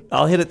rock.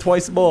 I'll hit it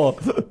twice more.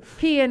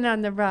 Peeing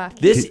on the rock.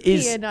 This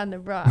He's is- peeing on the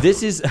rock.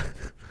 This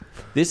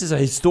is a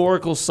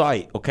historical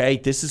site. Okay,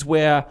 this is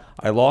where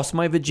I lost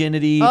my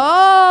virginity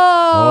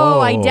Oh,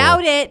 I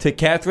doubt it. to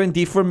Catherine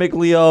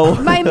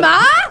DiFramiglio. My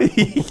ma?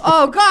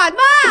 Oh God,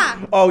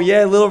 ma! Oh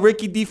yeah, little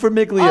Ricky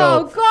DiFramiglio.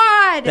 Oh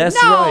God, That's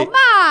no, right.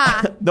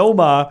 ma! No,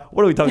 ma.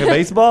 What are we talking?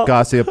 Baseball?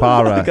 Garcia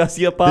Parra.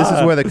 Garcia Parra. This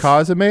is where the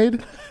cars are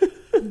made?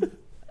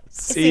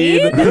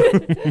 Scene.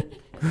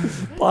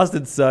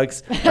 Boston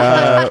sucks.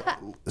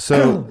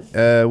 So,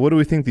 what do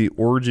we think the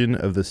origin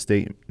of the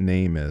state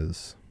name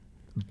is?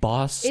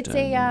 Boston. It's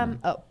a I'm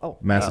not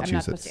supposed to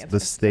Massachusetts, answer. the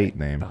state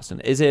name.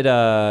 Boston. Is it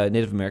a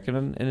Native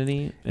American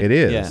entity? It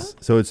is. Yeah.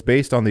 So it's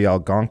based on the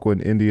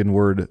Algonquin Indian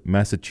word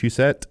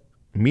Massachusetts,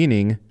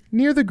 meaning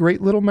near the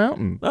Great Little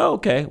Mountain. Oh,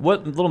 okay.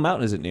 What little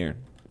mountain is it near?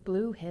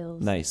 Blue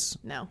Hills. Nice.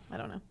 No, I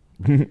don't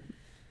know.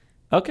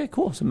 Okay,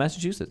 cool. So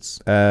Massachusetts.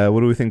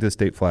 What do we think the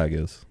state flag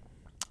is?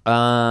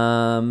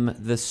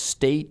 The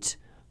state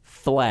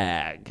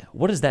flag.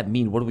 What does that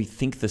mean? What do we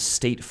think the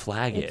state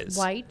flag It's is?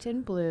 white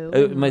and blue.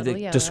 Am I little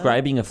yellow.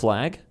 describing a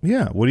flag?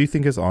 Yeah. What do you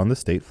think is on the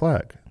state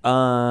flag?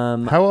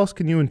 Um, How else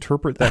can you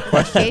interpret that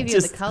question? Gave you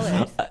Just- the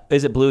colors.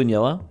 is it blue and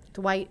yellow? It's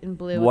white and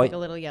blue White- with like a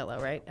little yellow,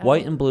 right?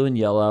 White and blue and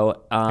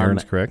yellow.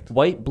 Aaron's correct.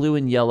 White, blue,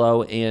 and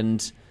yellow,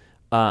 and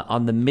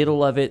on the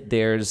middle of it,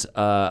 there's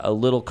a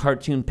little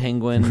cartoon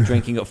penguin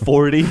drinking a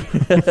 40.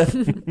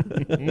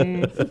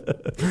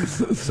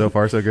 So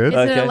far, so good. It's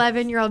Okay. an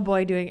 11-year-old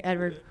boy doing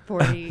Edward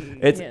 40.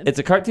 It's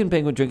a cartoon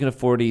penguin drinking a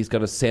 40. He's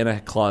got a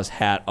Santa Claus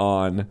hat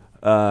on.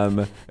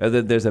 And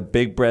then there's a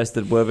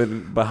big-breasted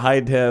woman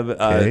behind him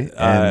Okay.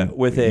 And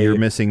with a you're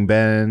missing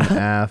Ben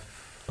Aff.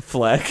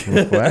 Fleck.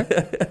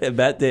 Fleck? And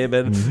Matt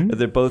Damon. And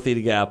they're both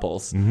eating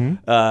apples. And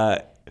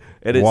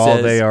it While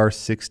says, they are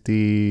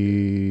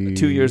 60...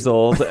 2 years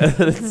old. And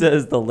it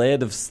says the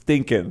land of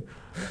stinking.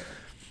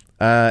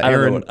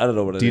 Aaron, I don't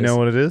know what it is. do you know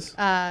what it is?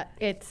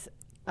 It's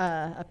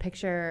a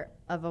picture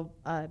of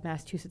a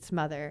Massachusetts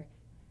mother,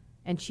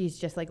 and she's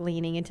just like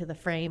leaning into the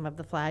frame of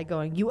the flag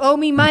going, "You owe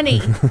me money."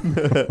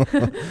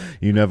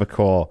 You never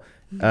call.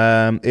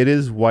 It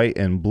is white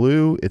and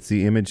blue. It's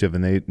the image of a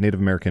Native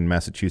American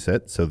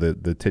Massachusetts, so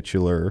the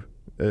titular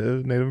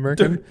Native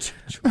American.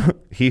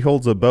 He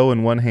holds a bow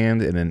in one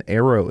hand and an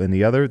arrow in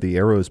the other. The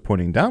arrow is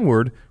pointing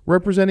downward,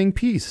 representing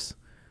peace,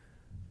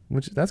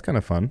 which that's kind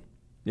of fun.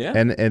 Yeah.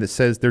 And it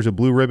says there's a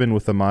blue ribbon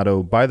with the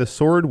motto, "By the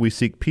sword we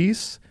seek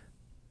peace,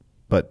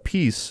 but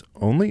peace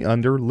only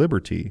under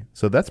liberty."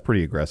 So that's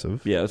pretty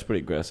aggressive. Yeah, that's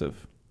pretty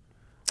aggressive.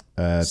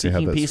 To have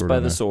Seeking that peace sword by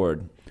on the there.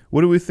 sword.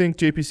 What do we think,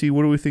 JPC?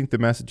 What do we think the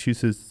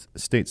Massachusetts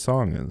state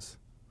song is?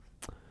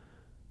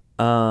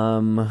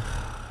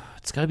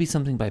 It's got to be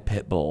something by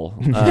Pitbull.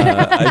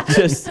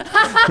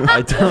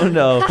 I don't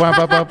know. Blah,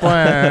 blah, blah,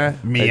 blah.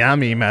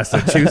 Miami,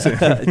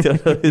 Massachusetts. I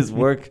don't know his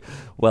work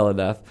well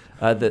enough.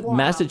 The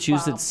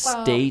Massachusetts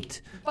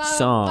state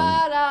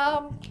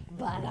song.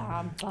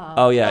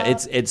 Oh yeah,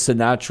 it's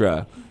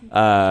Sinatra.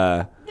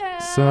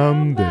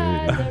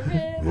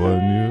 Someday,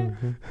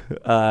 when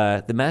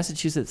The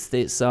Massachusetts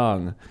state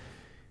song.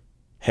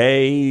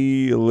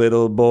 Hey,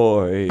 little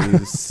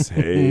boys,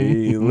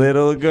 hey,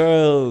 little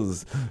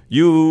girls,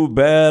 you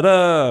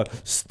better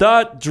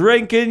start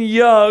drinking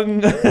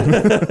young.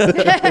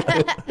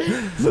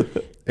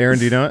 Aaron,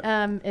 do you know it?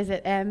 Is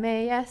it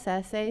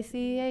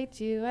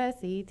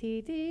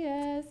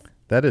Massachussetts?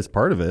 That is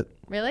part of it.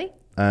 Really?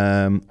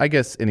 I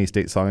guess any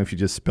state song, if you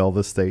just spell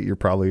the state, you're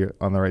probably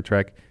on the right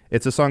track.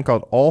 It's a song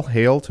called All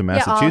Hail to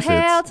Massachusetts. Yeah,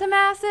 all hail to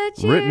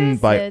Massachusetts. Written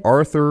by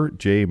Arthur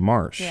J.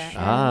 Marsh.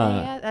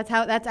 Yeah.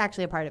 That's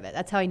actually a part of it.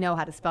 That's how I know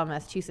how to spell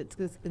Massachusetts,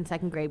 because in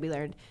second grade we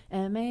learned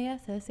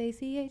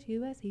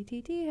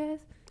Massachussetts.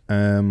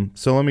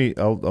 So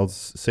I'll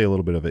say a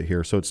little bit of it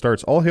here. So it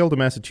starts, "All hail to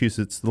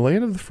Massachusetts, the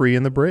land of the free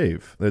and the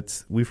brave."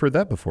 We've heard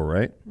that before,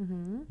 right?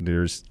 Mm-hmm.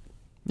 There's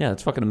Yeah,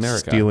 it's fucking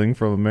America. stealing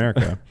from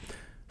America.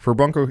 For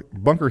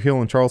Bunker Hill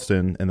and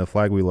Charleston, and the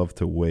flag we love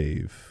to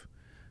wave.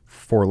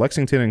 For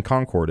Lexington and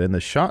Concord, and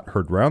the shot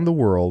heard round the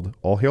world,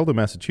 all hail to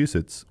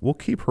Massachusetts, will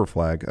keep her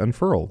flag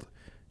unfurled.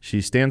 She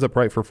stands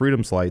upright for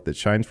freedom's light that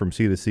shines from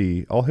sea to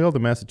sea. All hail to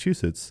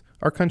Massachusetts,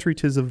 our country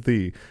 'tis of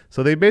thee.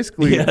 So they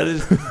basically Yeah,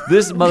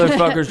 this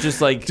motherfucker's just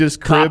like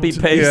just copy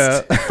cribbed-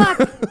 paste.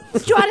 Yeah.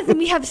 Jonathan,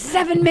 we have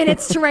 7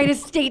 minutes to write a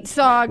state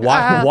song.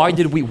 Why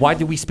did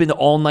we spend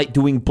all night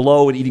doing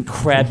blow and eating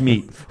crab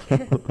meat?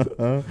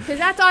 Because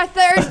that's our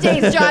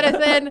Thursdays,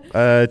 Jonathan.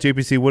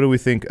 JPC, what do we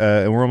think?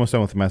 And we're almost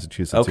done with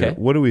Massachusetts. Okay. Here.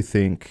 What do we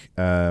think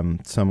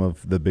some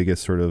of the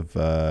biggest sort of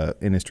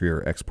industry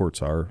or exports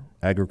are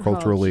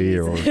agriculturally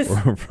or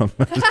from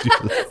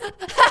Massachusetts?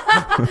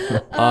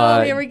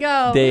 Here we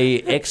go.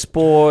 They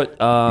export.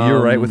 You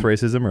were right with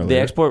racism earlier. They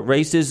export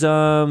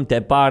racism,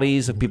 dead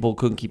bodies of people who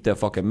couldn't keep their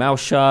fucking mouth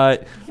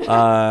shut. They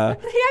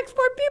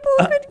export people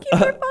who couldn't keep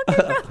their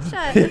fucking mouth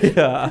shut.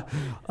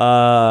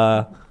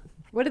 Yeah.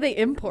 What do they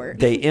import?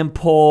 They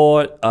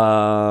import.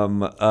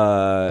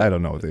 I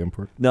don't know what they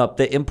import. No,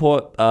 they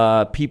import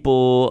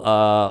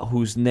people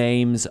whose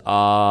names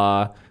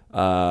are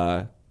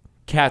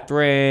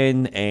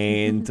Catherine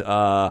and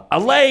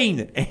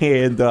Elaine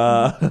and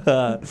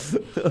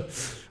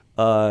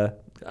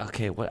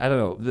okay, what I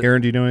don't know.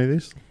 Aaron, do you know any of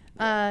these?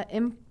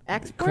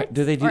 Export?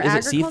 Do they do? Is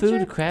it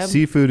seafood? Crab?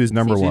 Seafood is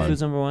number one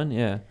Seafood's number one.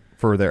 Yeah.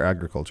 for their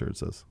agriculture, it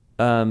says.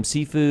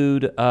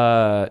 Seafood.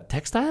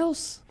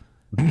 Textiles.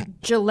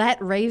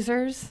 Gillette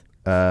razors.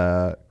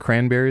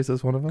 Cranberries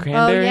is one of them.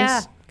 Cranberries. Oh,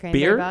 yeah.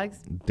 Cranberry Beer? bogs.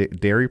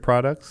 Dairy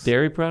products.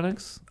 Dairy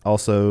products?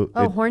 Also,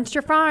 Oh,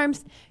 Hornstra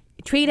Farms.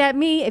 Tweet at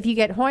me if you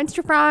get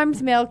Hornstra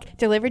Farms milk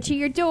delivered to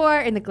your door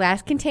in the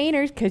glass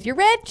containers because you're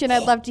rich, and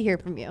I'd love to hear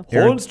from you.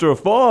 Hornstra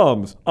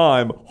Farms.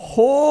 I'm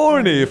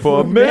horny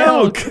for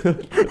milk.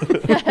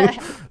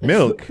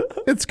 milk.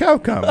 It's cow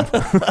cum.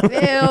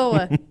 Ew.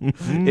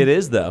 It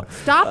is, though.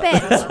 Stop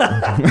it.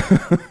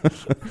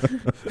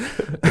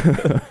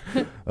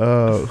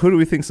 Who do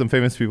we think some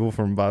famous people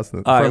from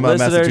Boston, All right, from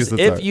listeners,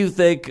 Massachusetts if are? you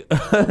think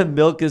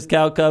milk is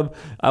cow cum,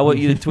 I want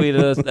you to tweet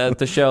at us at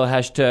the show,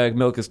 hashtag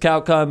milk is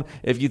cow cum.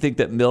 If you think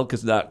that milk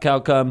is not cow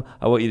cum,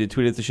 I want you to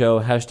tweet at the show,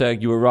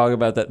 hashtag you were wrong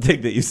about that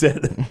thing that you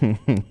said.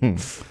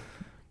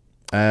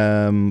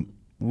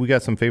 We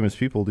got some famous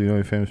people. Do you know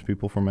any famous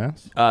people from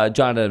Mass?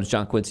 John Adams,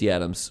 John Quincy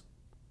Adams.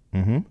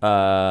 Mm-hmm.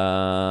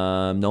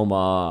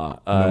 Nomar.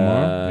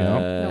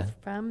 yeah. No,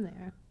 from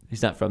there.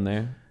 He's not from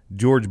there.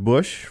 George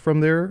Bush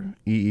from there.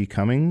 E.E.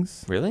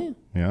 Cummings. Really?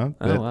 Yeah.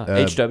 Oh, wow.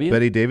 H.W.?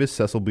 Betty Davis,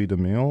 Cecil B.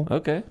 DeMille.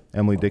 Okay.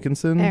 Emily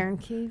Dickinson. Aaron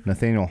Keefe.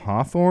 Nathaniel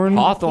Hawthorne.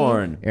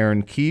 Hawthorne.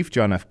 Aaron Keefe.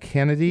 John F.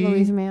 Kennedy.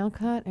 Louise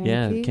Malcott. Aaron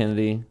Yeah, Keefe.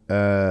 Kennedy.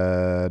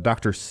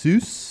 Dr.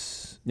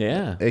 Seuss.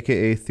 Yeah.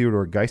 A.K.A.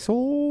 Theodore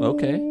Geisel.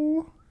 Okay.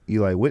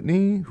 Eli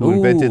Whitney, who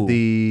invented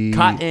the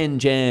Cotton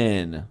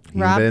gin. He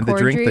Rob invented the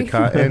drink, the Corddry.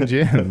 cotton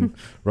gin.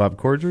 Rob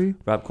Corddry.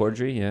 Rob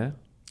Corddry, yeah.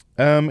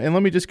 And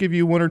let me just give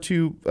you one or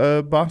two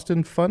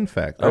Boston fun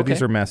facts. Okay.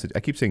 These are I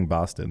keep saying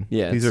Boston.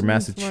 Yeah, These are it's-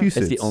 Massachusetts.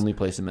 It's the only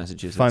place in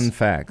Massachusetts. fun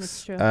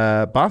facts. That's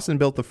true. Boston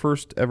built the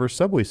first ever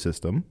subway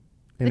system.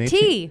 In The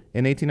T.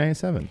 In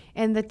 1897.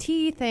 And the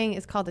T thing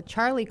is called the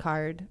Charlie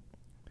card.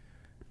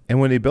 And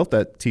when they built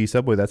that T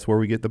subway, that's where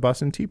we get the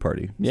Boston Tea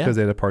Party. Yeah. Because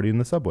they had a party in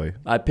the subway.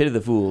 I pity the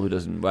fool who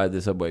doesn't ride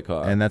the subway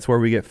car. And that's where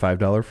we get $5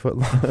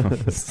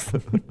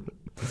 footlongs.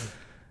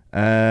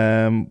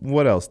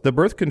 What else? The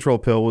birth control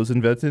pill was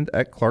invented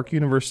at Clark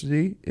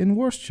University in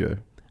Worcestershire.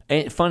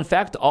 And fun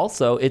fact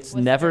also, it's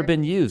never there?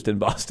 been used in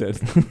Boston.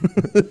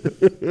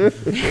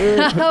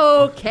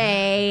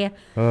 Okay.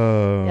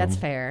 That's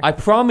fair. I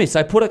promise.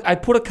 I put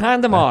a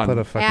condom on. Put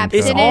a fucking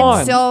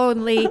Abstinence on.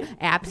 only.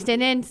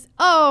 Abstinence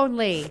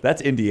only.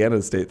 That's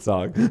Indiana's state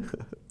song.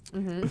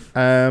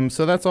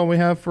 So that's all we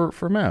have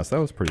for Mass. That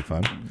was pretty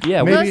fun.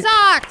 Yeah, Maybe- Go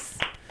Sox.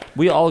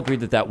 we all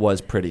agreed that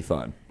was pretty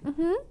fun.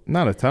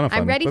 Not a ton of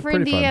fun. I'm ready but for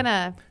pretty fun.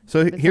 Indiana. So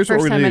It's the here's what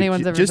first we're time gonna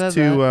anyone's do. ever Just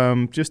said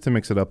to just to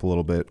mix it up a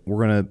little bit,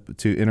 we're gonna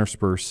to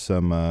intersperse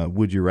some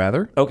Would You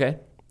Rather Okay.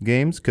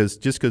 games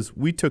because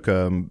we took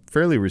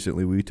fairly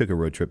recently we took a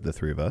road trip, the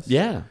three of us.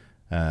 Yeah.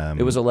 It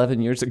It was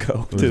 11 years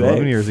ago was today.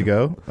 11 years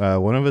ago.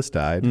 One of us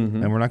died,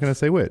 and we're not going to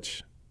say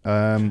which.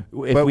 If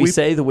But we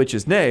say the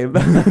witch's name.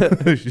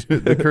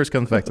 the curse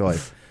comes back to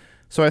life.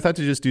 So I thought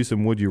to just do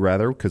some Would You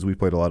Rather because we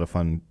played a lot of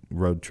fun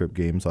road trip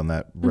games on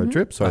that road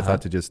trip. So I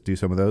thought to just do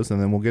some of those,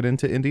 and then we'll get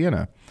into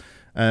Indiana.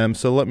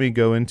 So let me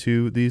go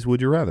into these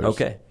Would You Rathers.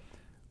 Okay.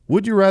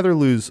 Would you rather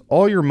lose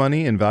all your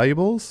money and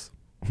valuables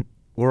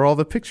or all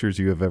the pictures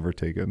you have ever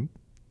taken?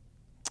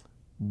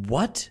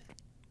 What?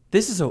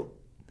 This is a...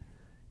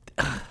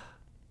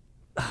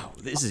 Oh,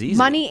 this is easy.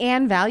 Money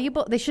and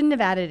valuable. They shouldn't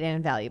have added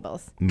in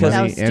valuables. That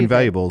Money was and stupid.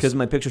 valuables. Because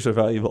my pictures are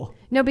valuable.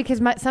 No, because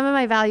some of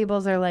my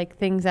valuables are like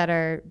things that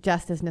are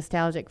just as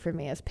nostalgic for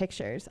me as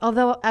pictures.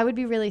 Although I would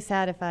be really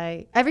sad if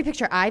every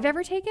picture I've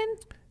ever taken.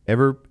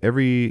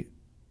 Every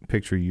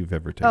picture you've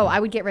ever taken. Oh, I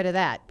would get rid of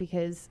that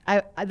because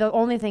the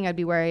only thing I'd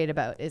be worried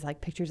about is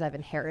like pictures I've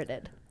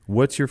inherited.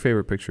 What's your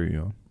favorite picture you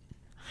own?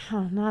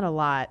 Oh, not a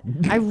lot.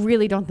 I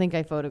really don't think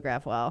I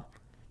photograph well.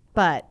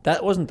 But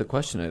That wasn't the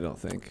question, I don't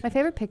think. my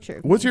favorite picture.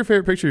 What's your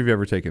favorite picture you've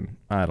ever taken?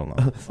 I don't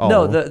know.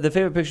 No, Oh. the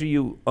favorite picture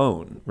you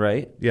own,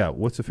 right? Yeah,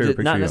 what's the favorite Not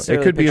picture you own? It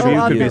necessarily could be of picture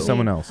you, of it could be you. of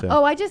someone else. Yeah.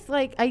 Oh, I just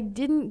I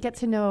didn't get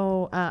to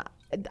know.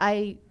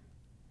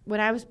 When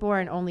I was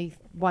born, only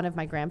one of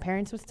my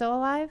grandparents was still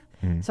alive.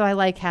 So I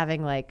like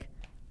having like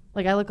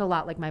I look a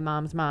lot like my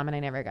mom's mom, and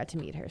I never got to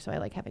meet her. So I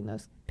like having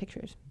those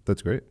pictures.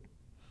 That's great.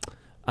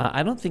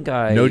 I don't think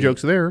I... No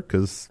jokes there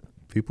because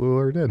people who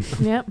are dead.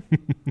 Yep.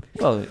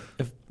 Well,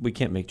 if we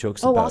can't make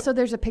jokes Oh, about... also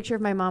there's a picture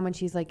of my mom when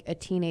she's like a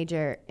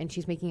teenager, and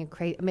she's making a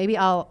crazy. Maybe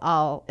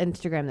I'll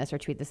Instagram this or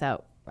tweet this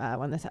out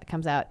when this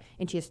comes out.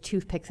 And she has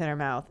toothpicks in her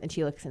mouth, and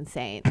she looks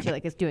insane. She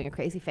is doing a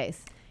crazy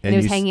face. And And it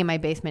was you hanging in my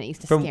basement. It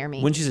used to From scare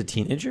me. when she's a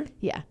teenager?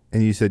 Yeah.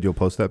 And you said you'll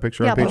post that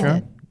picture Yeah, on I'll post Patreon?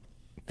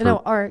 it.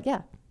 No, or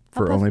yeah.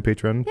 I'll For post- only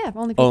Patreon? Yeah,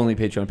 only. Only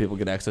Patreon people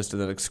get access to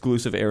that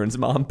exclusive Aaron's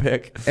mom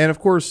pic. And of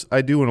course,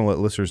 I do want to let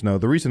listeners know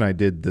the reason I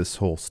did this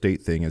whole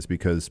state thing is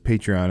because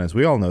Patreon, as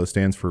we all know,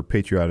 stands for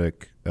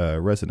patriotic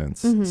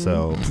residence. Mm-hmm.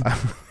 So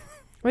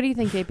What do you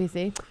think,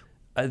 JPC?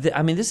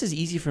 I mean, this is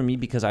easy for me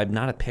because I'm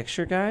not a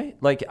picture guy.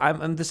 Like,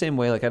 I'm the same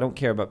way. Like, I don't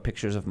care about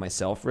pictures of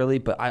myself, really,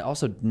 but I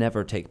also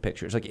never take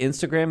pictures. Like,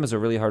 Instagram is a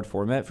really hard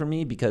format for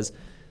me because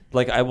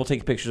Like I will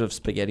take pictures of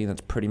spaghetti, and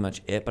that's pretty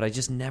much it. But I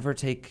never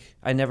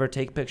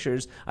take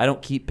pictures. I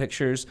don't keep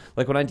pictures.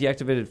 Like when I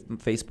deactivated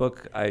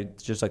Facebook, I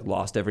just like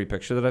lost every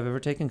picture that I've ever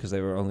taken because they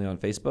were only on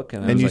Facebook.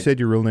 And you said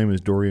your real name is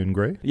Dorian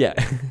Gray? Yeah.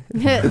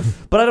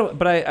 But I don't.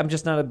 But I'm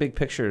just not a big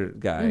picture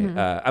guy.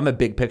 Mm-hmm. I'm a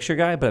big picture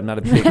guy, but I'm not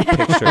a big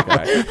picture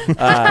guy.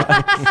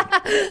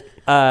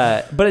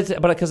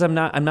 But because I'm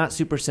not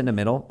super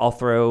sentimental, I'll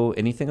throw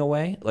anything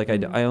away. Like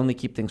I only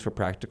keep things for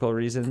practical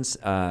reasons,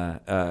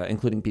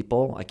 including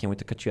people. I can't wait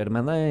to cut you out of my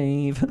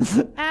life.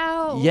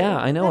 Ow. Yeah,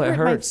 I know That it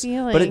hurt my hurts, but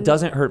it feelings.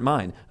 doesn't hurt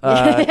mine.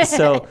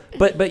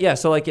 But yeah.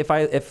 So like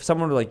if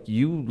someone were like,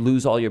 you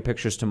lose all your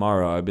pictures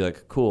tomorrow, I'd be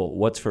like, cool.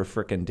 What's for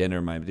frickin'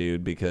 dinner, my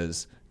dude?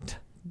 Because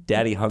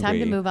Daddy hungry. Time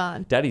to move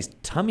on. Daddy's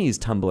tummy's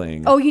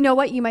tumbling. Oh, you know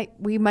what?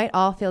 We might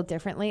all feel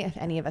differently if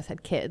any of us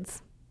had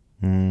kids.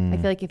 I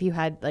feel like if you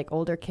had like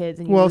older kids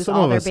and you lose some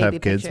all of their us baby have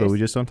kids, pictures. but we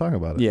just don't talk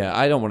about it. Yeah,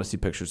 I don't want to see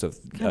pictures of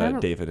I don't-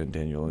 David and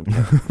Daniel.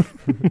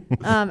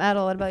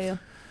 Adel, what about you?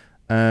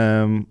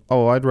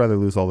 I'd rather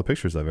lose all the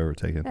pictures I've ever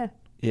taken. Eh.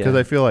 Because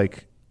I feel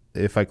like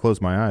if I close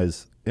my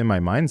eyes, in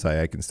my mind's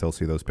eye, I can still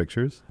see those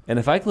pictures. And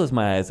if I close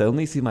my eyes, I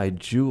only see my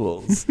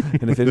jewels.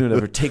 And if anyone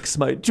ever takes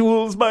my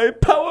jewels, my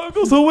power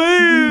goes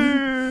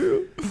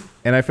away.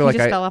 And I feel You like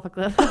just fell off a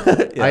cliff.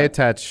 Yeah. I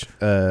attach.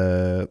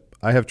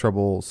 I have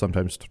trouble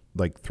sometimes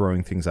like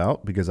throwing things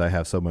out because I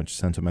have so much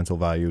sentimental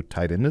value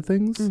tied into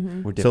things.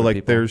 Mm-hmm. We're different So like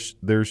people.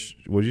 there's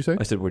what did you say?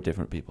 I said we're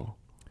different people.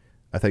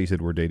 I thought you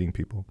said we're dating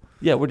people.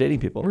 Yeah, we're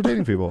dating people. We're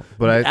dating people,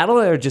 but Adel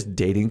and I are just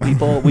dating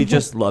people. We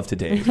just love to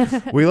date.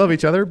 we love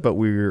each other, but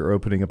we're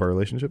opening up our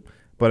relationship.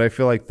 But I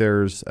feel like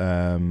there's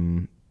I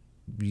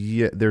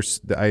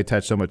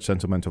attach so much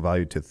sentimental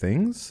value to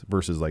things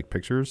versus like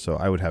pictures. So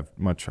I would have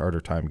much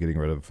harder time getting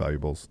rid of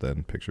valuables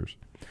than pictures.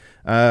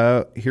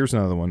 Here's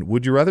another one.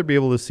 Would you rather be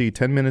able to see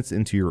 10 minutes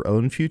into your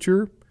own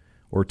future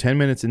or 10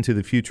 minutes into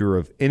the future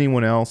of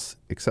anyone else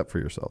except for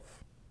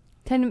yourself?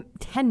 10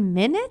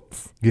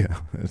 minutes? Yeah,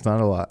 it's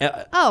not a lot.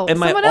 Oh, am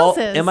someone I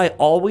else's. Am I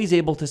always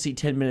able to see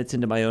 10 minutes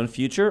into my own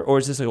future, or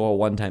is this like a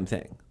one-time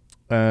thing?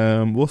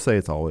 We'll say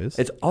it's always.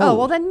 It's Oh,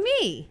 well then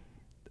me.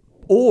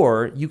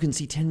 Or you can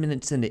see 10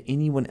 minutes into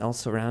anyone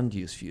else around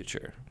you's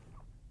future.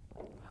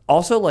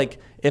 Also, like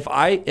if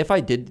I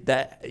did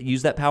that,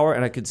 use that power,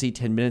 and I could see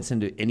 10 minutes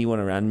into anyone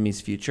around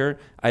me's future,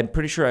 I'm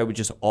pretty sure I would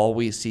just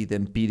always see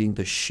them beating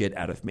the shit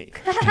out of me.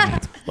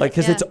 Like,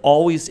 because Yeah.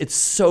 it's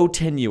so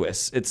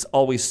tenuous. It's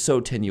always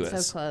so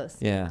tenuous. So close.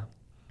 Yeah.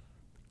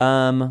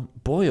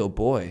 Boy, oh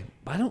boy.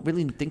 I don't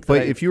really think that.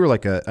 But if you were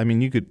like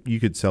you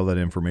could sell that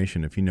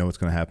information if you know what's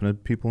going to happen to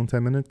people in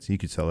 10 minutes. You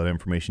could sell that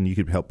information. You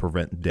could help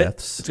prevent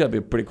deaths. it's got to be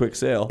a pretty quick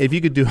sale. If you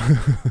could do, Hey,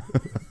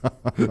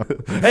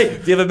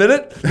 do you have a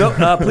minute?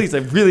 No, please. I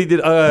really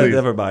did. Please.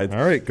 Never mind.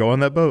 all right, go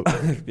on that boat.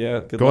 Yeah,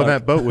 good Go luck. on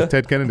that boat with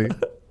Ted Kennedy.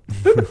 Oh,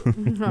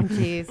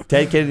 jeez.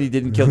 Ted Kennedy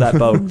didn't kill that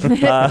boat.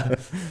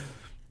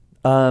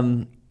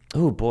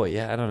 Oh boy,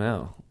 yeah, I don't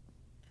know.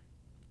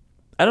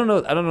 I don't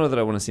know that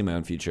I want to see my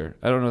own future.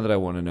 I don't know that I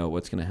want to know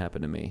what's going to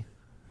happen to me.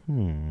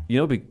 You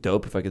know, it'd be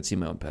dope if I could see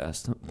my own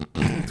past.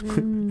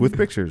 With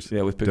pictures.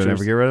 Yeah, with Don't ever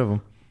pictures. get rid of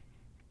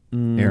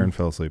them. Aaron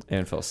fell asleep.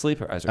 Aaron fell asleep.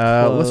 Her eyes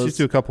are closed. Let's just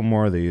do a couple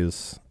more of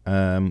these.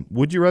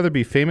 Would you rather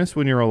be famous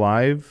when you're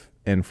alive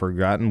and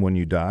forgotten when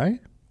you die,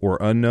 or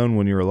unknown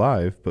when you're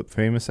alive but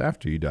famous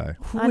after you die?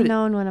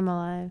 Unknown when I'm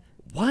alive.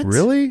 What?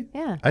 Really?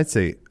 Yeah. I'd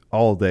say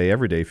all day,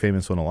 every day,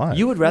 famous when alive.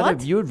 You would rather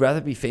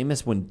What? be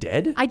famous when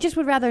dead? I just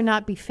would rather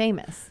not be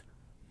famous.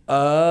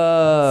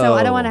 Oh. So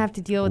I don't want to have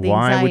to deal with the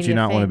anxiety Why would you of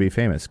not want to fame. be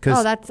famous?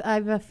 I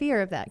have a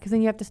fear of that because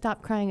then you have to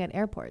stop crying at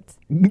airports.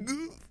 And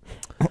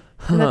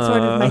that's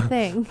sort of my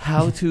thing.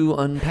 How to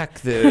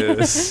unpack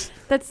this?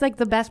 That's like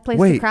the best place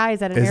wait, to cry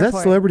is at an is airport.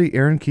 that celebrity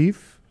Aaron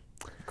Keefe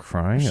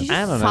crying? She's I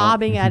just don't know.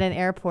 sobbing at an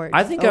airport.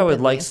 I think I would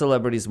like openly.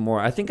 celebrities more.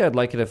 I think I'd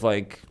like it if,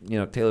 like, you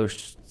know, Taylor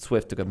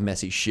Swift took a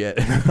messy shit.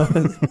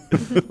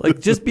 Like,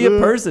 just be a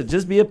person.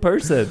 Just be a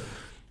person.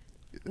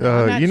 I'm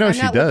not- you know I'm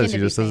she not does. looking She to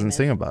be just doesn't famous.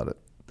 sing about it.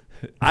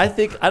 I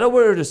don't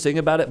want her to sing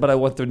about it, but I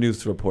want the news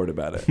to report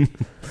about it.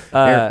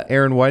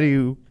 Aaron, why do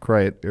you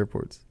cry at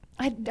airports?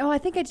 I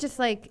think it's just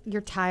like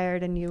you're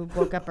tired and you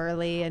woke up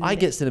early and I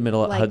get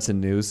sentimental at like- Hudson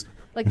News.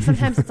 like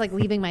sometimes it's like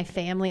leaving my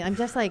family. I'm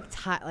just like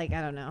like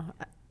I don't know.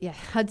 Yeah,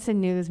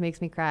 Hudson News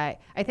makes me cry.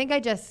 I think I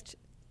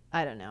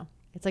don't know.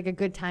 It's like a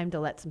good time to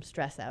let some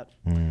stress out.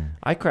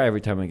 I cry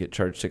every time I get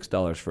charged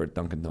 $6 for a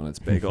Dunkin' Donuts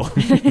bagel.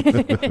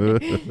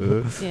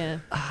 Yeah.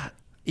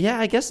 Yeah,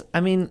 I guess.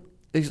 I mean,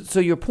 so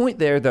your point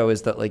there, though,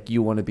 is that like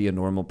you want to be a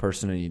normal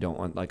person and you don't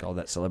want like all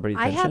that celebrity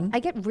attention. I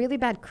get really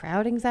bad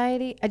crowd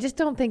anxiety. I just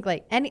don't think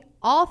like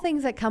all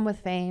things that come with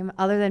fame,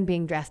 other than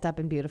being dressed up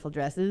in beautiful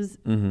dresses,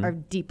 are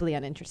deeply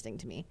uninteresting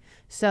to me.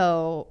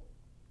 So,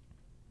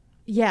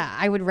 yeah,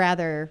 I would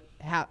rather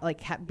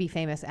be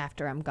famous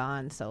after I'm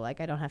gone, so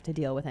like I don't have to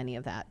deal with any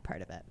of that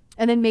part of it.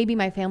 And then maybe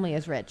my family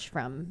is rich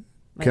from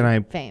my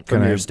fame. From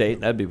Can your I-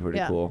 state, that'd be pretty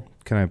Yeah. cool.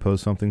 Can I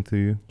pose something to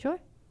you? Sure.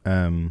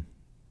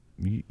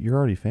 You're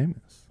already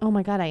famous. Oh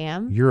my God, I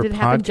am. You're Did a it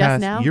happen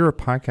just now? You're a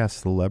podcast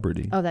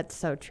celebrity. Oh, that's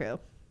so true.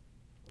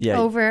 Yeah.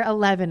 over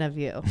 11 of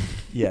you.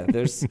 Yeah,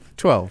 there's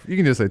 12. You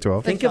can just say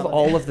 12. think of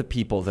all of the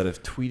people that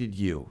have tweeted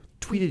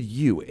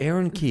you,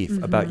 Aaron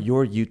Keefe, about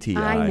your UTI.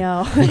 I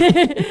know.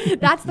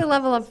 That's the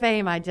level of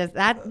fame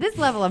this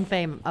level of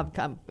fame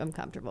I'm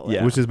comfortable with.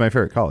 Yeah. Which is my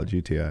favorite college,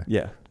 UTI.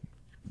 Yeah.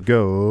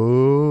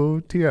 Go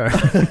TI.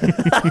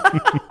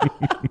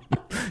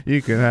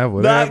 You can have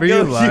whatever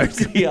you like.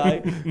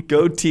 UTI.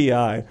 Go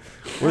TI.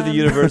 We're the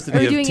University Are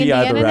we of doing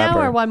T.I. the Indiana now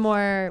rapper. or one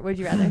more? Would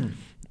you rather?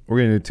 We're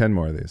going to do 10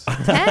 more of these.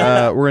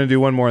 10? We're going to do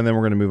one more, and then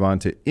we're going to move on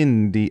to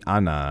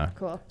Indiana.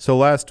 Cool. So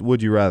last,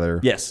 would you rather?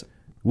 Yes.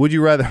 Would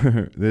you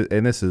rather,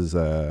 and this is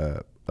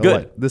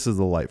Good. This is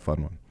the light,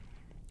 fun one.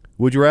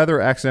 Would you rather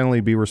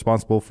accidentally be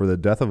responsible for the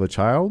death of a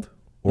child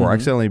or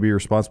accidentally be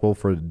responsible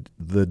for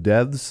the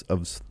deaths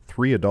of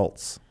 3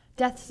 adults?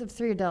 Deaths of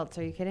 3 adults.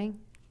 Are you kidding?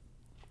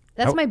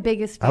 That's my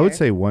biggest fear. I would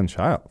say 1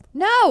 child.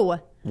 No.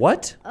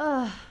 What?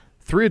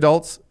 3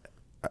 adults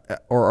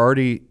are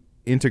already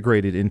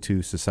integrated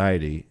into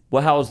society.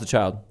 Well, how old is the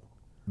child?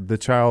 The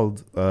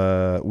child,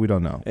 we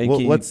don't know. And Well,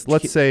 can let's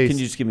you, say Can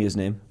you just give me his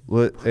name?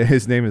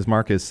 his name is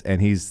Marcus,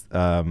 and he's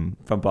From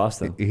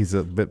Boston. he's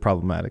a bit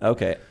problematic.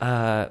 Okay.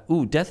 Death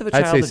of a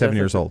child. I'd say or 7 death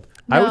years of- old.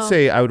 I would No.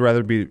 say I would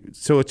rather be.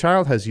 So a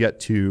child has yet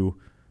to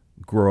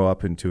grow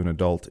up into an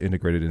adult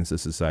integrated into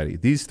society.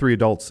 These 3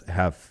 adults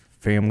have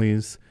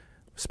families,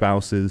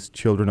 spouses,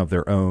 children of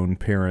their own,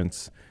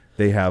 parents.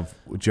 They have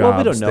jobs. Well,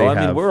 we don't know. They I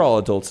mean, have- we're all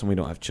adults and we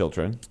don't have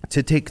children.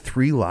 to take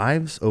 3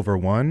 lives over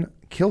 1.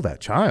 Kill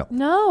that child.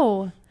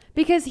 No.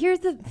 Because here's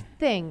the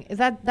thing: is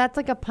that's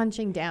like a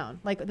punching down.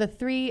 Like the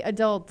 3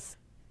 adults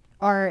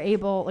are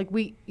able, like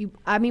we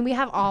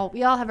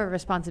all have a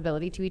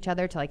responsibility to each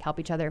other to like help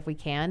each other if we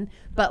can.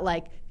 But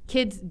like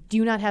kids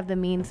do not have the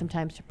means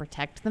sometimes to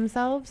protect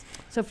themselves.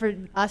 So for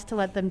us to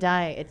let them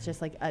die, it's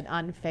just like an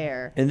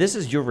unfair. And this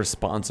is you're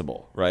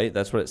responsible, right?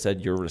 That's what it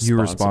said. You're responsible.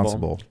 You're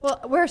responsible.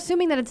 Well, we're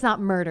assuming that it's not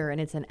murder and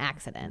it's an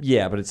accident.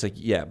 Yeah, but it's like,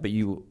 but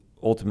you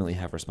ultimately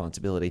have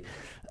responsibility.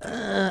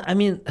 I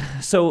mean,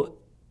 so,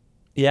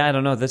 yeah, I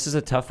don't know. This is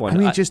a tough one. I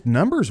mean, just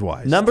numbers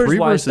wise. 3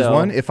 Numbers-wise, versus though-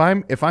 1. If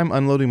I'm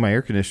unloading my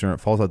air conditioner, it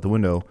falls out the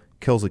window,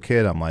 kills a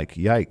kid. I'm like,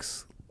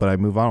 yikes! But I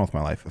move on with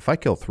my life. If I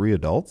kill 3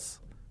 adults,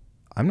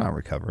 I'm not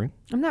recovering.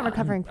 I'm not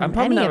recovering from I'm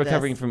probably any not of this.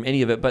 recovering from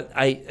any of it, but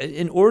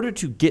in order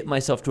to get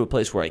myself to a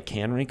place where I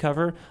can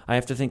recover, I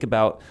have to think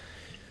about,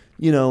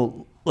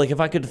 like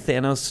if I could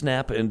Thanos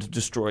snap and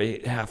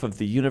destroy half of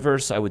the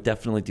universe, I would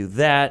definitely do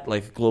that.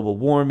 Like global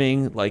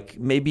warming, like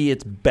maybe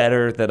it's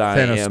better that I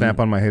Thanos am snap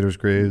on my haters'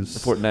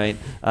 graves. Fortnite.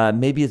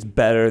 Maybe it's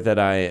better that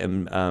I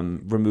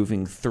am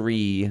removing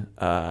 3.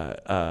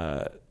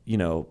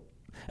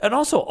 And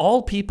also,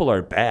 all people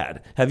are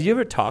bad. Have you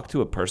ever talked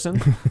to a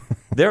person?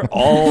 They're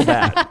all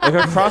bad.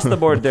 Like across the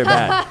board, they're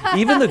bad.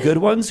 Even the good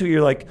ones who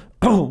you're like,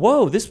 oh,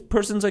 whoa, this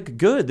person's like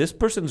good. This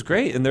person's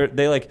great. And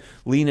they like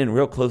lean in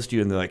real close to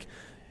you and they're like,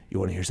 you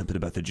want to hear something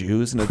about the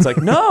Jews? And it's like,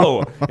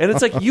 no. And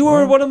it's like, you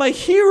are one of my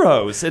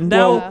heroes. And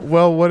now...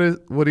 Well, what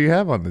do you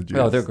have on the Jews?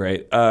 Oh, they're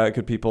great.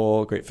 Good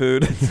people, great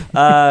food.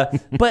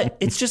 But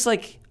it's just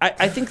like,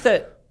 I think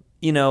that,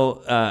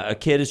 a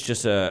kid is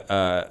just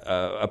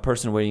a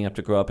person waiting up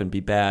to grow up and be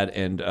bad,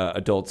 and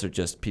adults are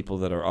just people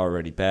that are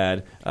already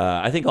bad.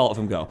 I think all of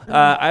them go.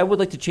 I would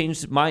like to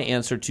change my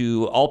answer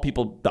to all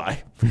people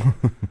die.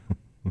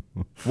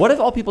 What if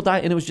all people die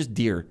and it was just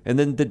deer? And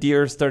then the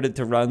deer started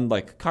to run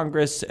like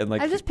Congress and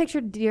like... I just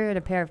pictured deer in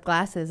a pair of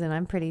glasses, and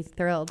I'm pretty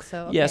thrilled.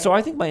 So okay. Yeah, so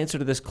I think my answer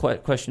to this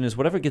question is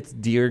whatever gets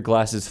deer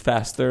glasses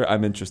faster,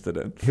 I'm interested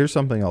in. Here's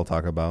something I'll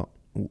talk about.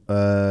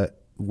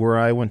 Where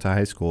I went to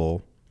high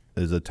school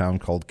is a town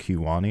called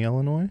Kewanee,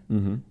 Illinois.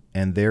 Mm-hmm.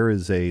 And there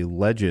is a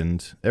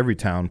legend. Every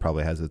town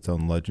probably has its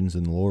own legends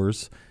and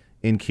lores.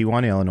 In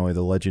Kewanee, Illinois,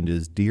 the legend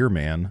is Deer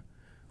Man,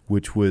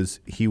 which was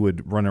he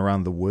would run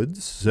around the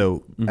woods.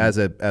 So as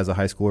a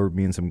high schooler,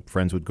 me and some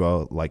friends would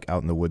go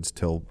out in the woods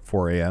till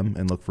 4 a.m.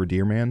 and look for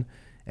Deer Man.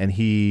 And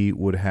he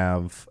would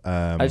have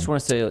I just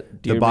want to say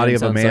Deer the body Man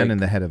of a sounds man like and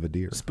the head of a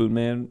deer. Spoon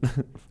Man.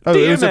 Oh,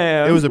 Deer it was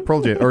Man. it was a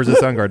Pearl Jam, or it was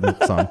a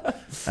Soundgarden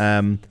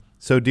song.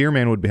 So Deer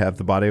Man would have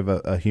the body of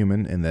a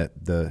human and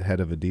the head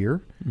of a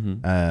deer.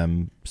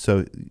 Mm-hmm.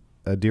 So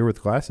a deer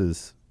with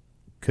glasses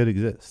could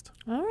exist.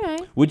 All right.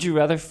 Would you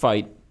rather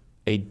fight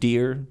a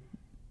deer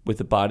with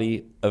the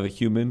body of a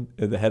human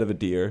and the head of a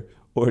deer,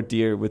 or a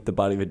deer with the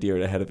body of a deer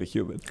and the head of a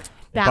human?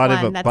 That body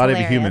one, of a that's body of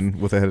a hilarious.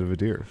 human with the head of a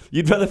deer.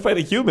 You'd rather fight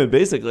a human,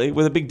 basically,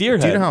 with a big deer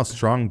head. Do you know how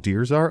strong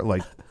deers are?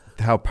 Like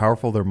how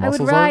powerful their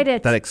muscles ride are?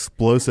 it. That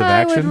explosive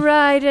I action. would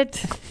ride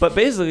it. But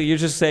basically, you're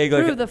just saying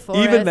Through like the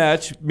forest. even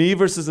match, me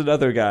versus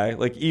another guy,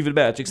 like even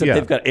match, except Yeah.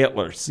 they've got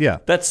antlers. Yeah.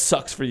 That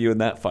sucks for you in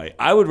that fight.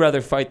 I would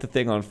rather fight the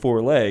thing on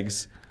 4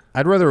 legs.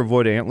 I'd rather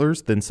avoid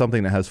antlers than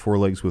something that has 4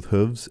 legs with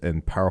hooves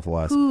and powerful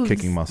ass Hooves.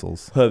 kicking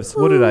muscles. Hooves.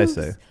 What did I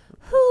say?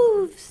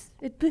 Hooves.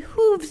 It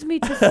behooves me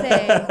to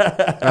say.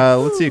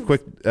 Let's see a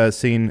quick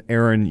scene.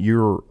 Aaron,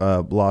 you're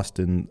lost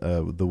in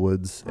the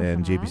woods,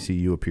 and JBC,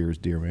 you appear as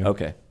Deer Man.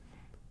 Okay.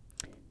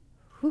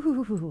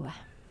 Ooh.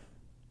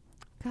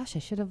 Gosh, I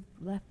should have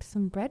left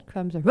some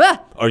breadcrumbs.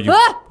 Ah! Are you?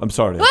 Ah! I'm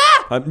sorry.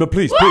 Ah! No,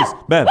 please,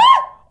 man.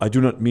 I do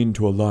not mean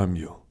to alarm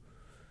you.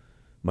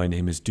 My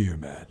name is Deer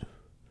Man.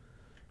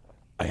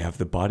 I have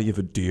the body of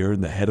a deer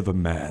and the head of a Are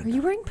man.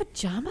 you wearing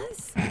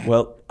pajamas?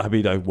 Well, I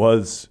mean, I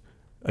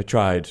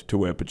tried to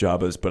wear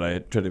pajamas, but I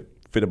tried to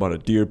fit them on a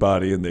deer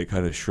body, and they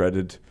kind of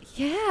shredded.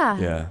 Yeah.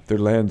 Yeah, they're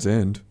Land's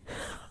End.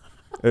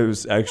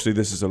 This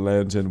is a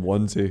Land's End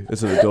onesie.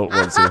 It's an adult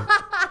onesie.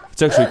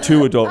 It's actually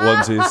 2 adult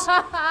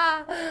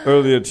onesies.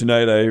 Earlier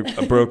tonight, I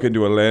broke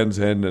into a Land's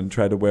End and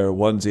tried to wear a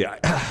onesie.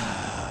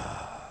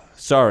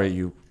 Sorry,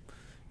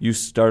 you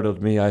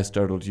startled me. I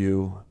startled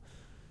you.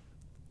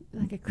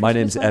 Like a My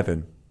name's Christmas one?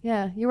 Evan.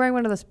 Yeah, you're wearing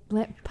one of those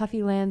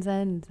puffy Land's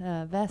End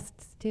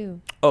vests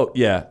too. Oh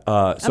yeah.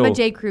 I'm a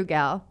J. Crew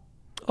gal.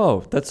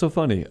 Oh, that's so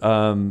funny. You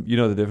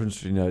know the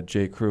difference between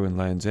J. Crew and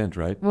Land's End,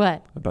 right?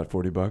 What? About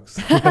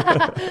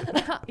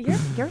 $40.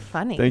 You're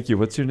funny. Thank you.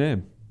 What's your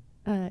name?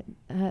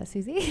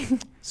 Susie.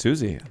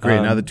 Susie.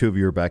 Great. Now the two of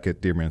you are back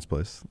at Deer Man's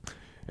place.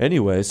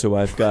 Anyway, so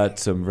I've got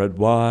some red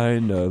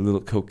wine, a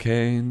little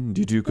cocaine.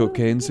 Do you do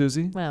cocaine,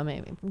 Susie? Well,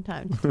 maybe from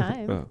time to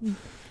time. Oh,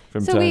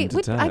 from So time wait,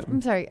 to time.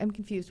 I'm sorry, I'm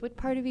confused. What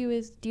part of you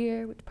is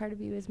deer? Which part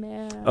of you is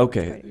man? Okay,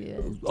 Which part of you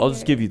is I'll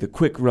just deer? give you the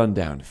quick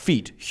rundown.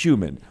 Feet,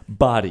 human.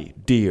 Body,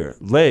 deer.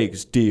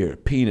 Legs, deer.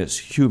 Penis,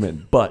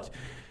 human. Butt,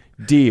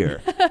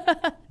 deer.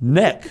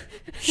 Neck,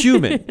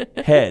 human.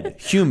 Head,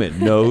 human.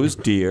 Nose,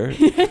 deer.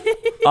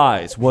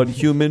 Eyes, 1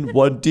 human,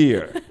 1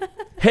 deer.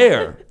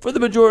 Hair, for the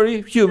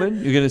majority, human.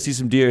 You're going to see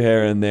some deer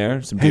hair in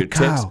there, some deer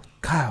tips.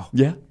 Kyle,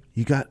 Yeah?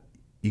 you got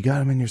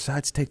him in your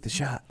sights. Take the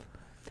shot.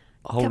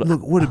 Hold on.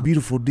 Look, what a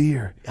beautiful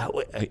deer.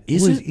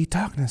 Is it? He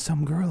talking to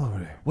some girl over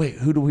there? Wait,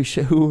 who are we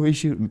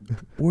shooting?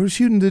 We're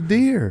shooting the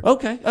deer.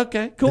 Okay,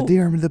 cool. The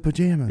deer in the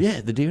pajamas.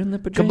 Yeah, the deer in the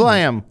pajamas.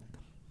 Kablam!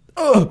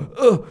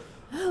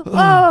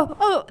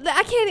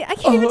 I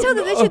can't even tell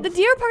that they shoot the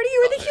deer part of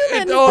you or the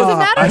human. Oh, Does it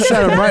matter? I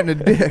shot him right in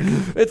the dick.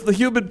 It's the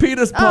human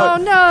penis Oh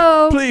part.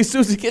 no. Please,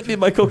 Susie, get me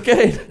my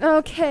cocaine.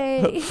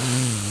 Okay.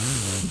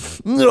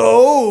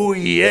 Oh,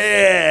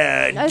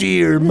 yeah.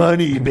 Deer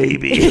money,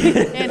 baby.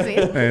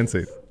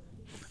 Nancy.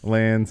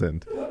 Lands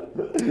End.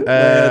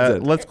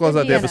 End. Let's close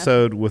out the Indiana.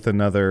 episode with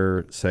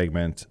another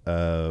segment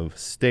of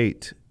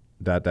state ...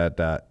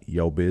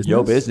 Yo business.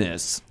 Yo,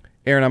 business.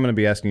 Aaron, I'm going to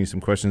be asking you some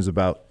questions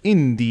about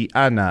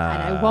Indiana.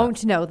 And I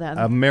won't know them.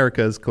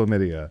 America's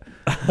chlamydia.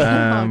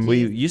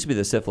 We used to be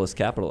the syphilis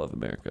capital of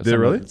America. Did it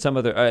really? Some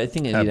other, I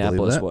think believe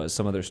Indianapolis that. was.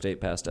 Some other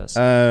state passed us.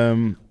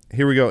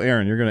 Here we go,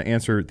 Aaron. You're going to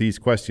answer these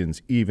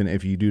questions even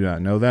if you do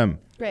not know them.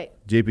 Great.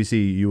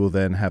 JPC, you will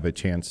then have a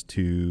chance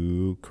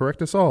to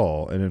correct us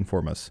all and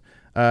inform us.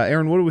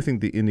 Aaron, what do we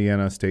think the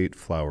Indiana state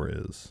flower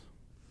is?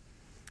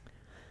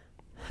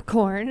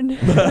 Corn.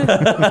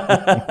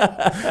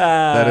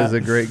 That is a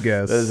great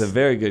guess. That is a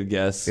very good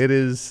guess. It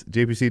is.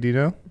 JPC, do you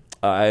know?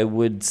 I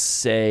would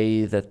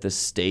say that the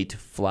state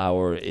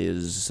flower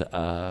is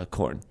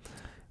corn.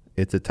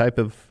 It's a type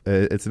of,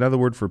 it's another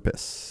word for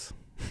piss.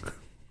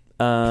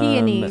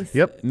 Peonies.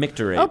 Yep.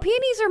 Micturate. Oh,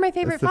 peonies are my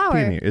favorite That's the flower.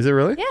 peony. Is it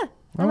really? Yeah,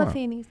 I Oh, love wow.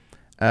 peonies.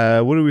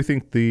 What do we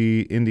think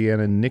the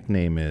Indiana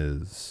nickname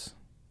is?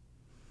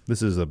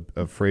 This is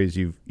a phrase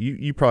you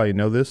probably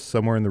know this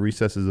somewhere in the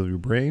recesses of your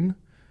brain,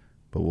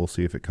 but we'll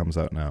see if it comes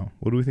out now.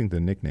 What do we think the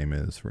nickname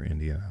is for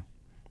Indiana?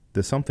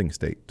 The something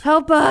state.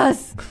 Help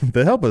us.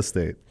 The help us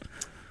state.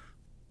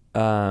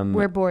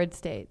 We're bored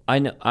state. I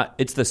know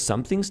it's the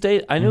something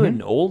state. I know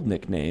an old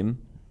nickname,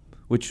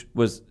 which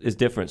is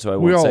different, so I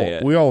won't say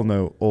it. We all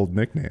know old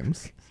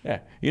nicknames.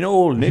 Yeah, you know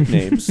old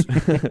nicknames.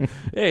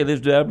 Hey, he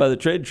lives down by the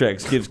train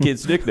tracks, gives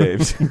kids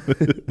nicknames.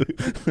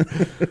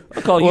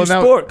 I'll call you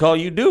now- Sport, call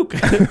you Duke.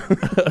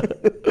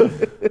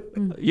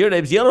 Your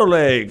name's Yellow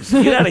Legs.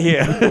 Get out of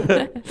here.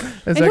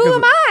 And who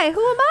am I?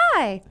 Who am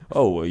I?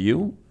 Oh, are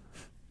you?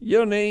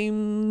 Your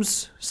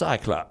name's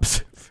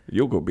Cyclops.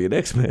 You'll go be an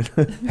X-Men.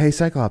 Hey,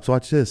 Cyclops,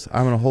 watch this.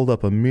 I'm going to hold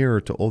up a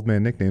mirror to old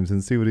man nicknames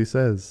and see what he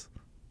says.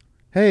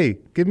 Hey,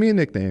 give me a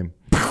nickname.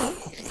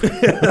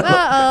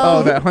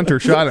 Oh, that hunter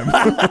shot him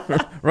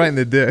right in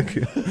the dick.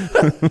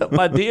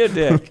 My dear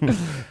Dick.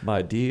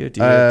 My dear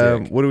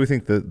Dick. What do we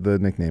think the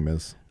nickname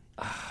is?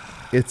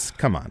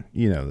 Come on,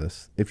 you know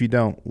this. If you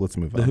don't, let's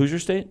move The on. Hoosier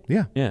State?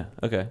 Yeah. Yeah,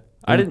 okay.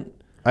 I didn't...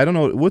 I don't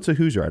know. What's a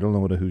Hoosier? I don't know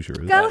what a Hoosier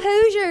is. Go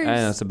Hoosiers. I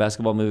know, it's a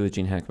basketball movie with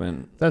Gene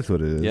Hackman. That's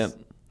what it is. Yep.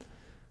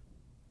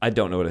 I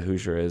don't know what a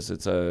Hoosier is.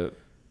 It's a...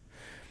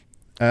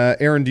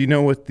 Aaron, do you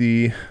know what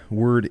the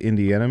word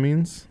Indiana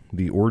means?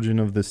 The origin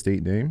of the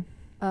state name?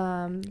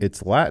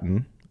 It's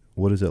Latin.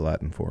 What is it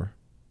Latin for?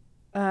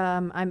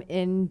 I'm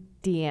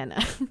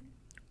Indiana.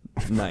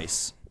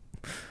 Nice.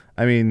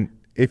 I mean,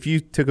 if you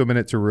took a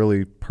minute to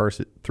really parse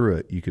it through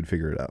it, you could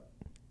figure it out.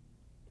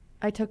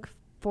 I took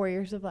 4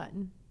 years of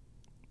Latin.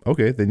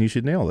 Okay, then you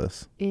should nail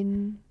this.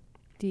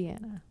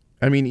 Indiana.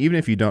 I mean, even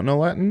if you don't know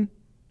Latin,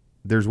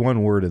 there's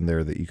one word in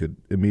there that you could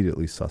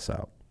immediately suss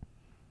out.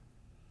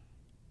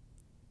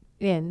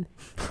 In.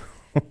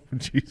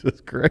 Jesus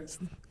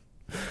Christ.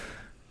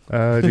 JPC,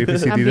 I'm do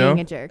you being know?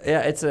 a jerk. Yeah,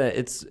 it's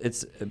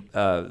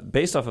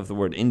based off of the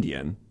word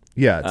Indian.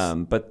 Yeah.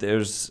 It's, But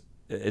there's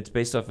It's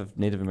based off of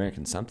Native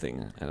American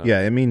something. I don't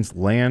Yeah, it means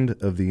land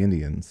of the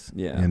Indians.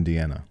 Yeah.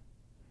 Indiana.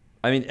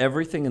 I mean,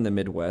 everything in the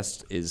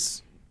Midwest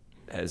has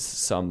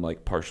some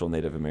like partial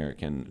Native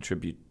American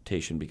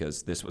attribution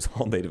because this was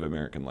all Native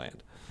American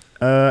land.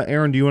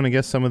 Aaron, do you want to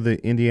guess some of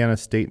the Indiana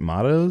state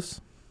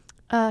mottos?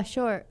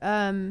 Sure.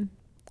 We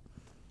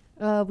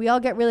all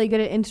get really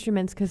good at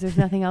instruments because there's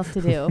nothing else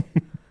to do.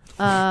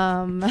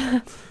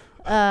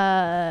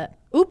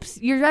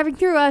 Oops, you're driving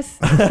through us.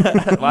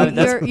 Well, I mean,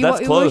 that's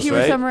you close, wish you were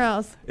right? somewhere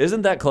else.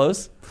 Isn't that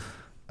close?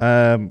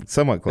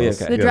 Somewhat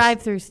close. Okay. The yes.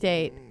 drive-through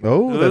state.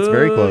 Oh, that's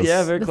very Ooh, close.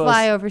 Yeah, very The close.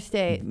 flyover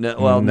state. No,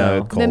 well,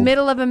 no. Cold. The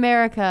middle of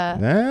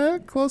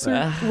America.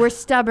 Closer. We're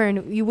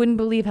stubborn. You wouldn't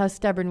believe how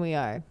stubborn we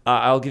are.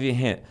 I'll give you a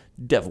hint.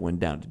 Devil went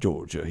down to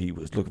Georgia. He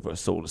was looking for a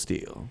soul to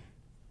steal.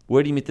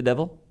 Where do you meet the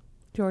devil?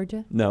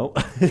 Georgia. No.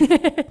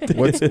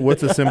 What's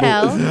a symbol?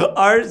 Hell.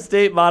 Our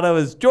state motto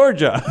is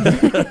Georgia.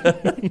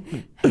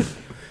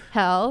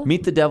 Hell.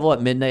 Meet the devil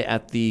at midnight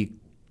at the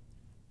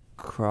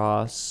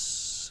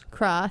cross.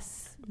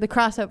 Cross. The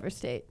crossover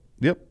state.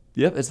 Yep.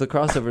 Yep, it's the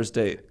crossover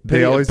state.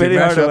 They always do Penny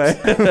mashups.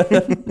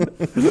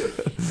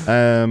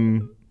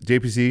 Hardaway.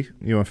 JPC,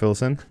 you want to fill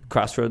us in?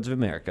 Crossroads of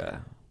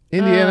America.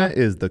 Indiana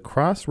is the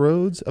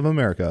crossroads of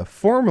America.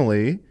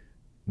 Formerly,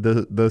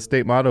 the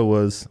state motto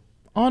was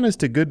 "Honest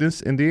to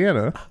goodness,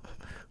 Indiana,"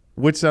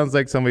 which sounds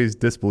like somebody's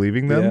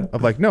disbelieving them. Yeah.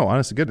 Of like, no,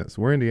 honest to goodness,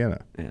 we're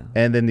Indiana. Yeah.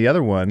 And then the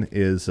other one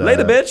is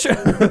Later, bitch.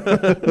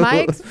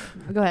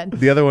 Go ahead.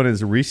 The other one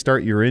is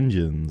restart your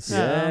engines,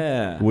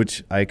 Yeah.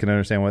 which I can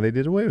understand why they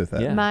did away with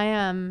that. Yeah.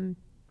 My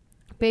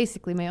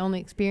basically my only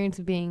experience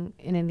of being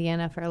in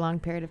Indiana for a long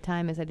period of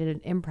time is I did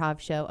an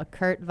improv show, a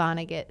Kurt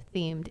Vonnegut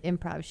themed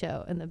improv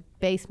show in the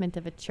basement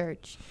of a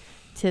church.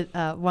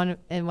 One of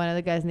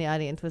the guys in the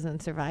audience was in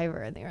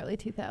Survivor in the early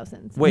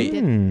 2000s. Wait.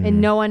 And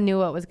no one knew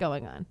what was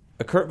going on.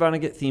 A Kurt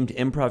Vonnegut themed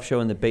improv show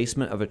in the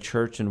basement of a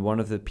church, and one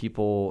of the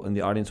people in the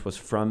audience was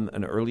from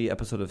an early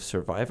episode of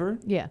Survivor.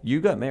 Yeah.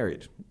 You got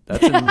married.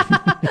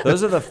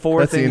 Those are the four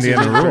That's the things you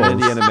Indiana do for an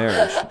rules. Indiana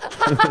marriage.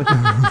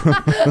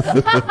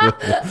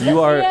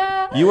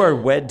 You are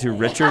wed to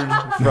Richard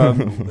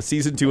from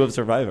season 2 of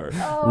Survivor.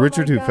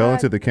 Richard, who fell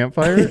into the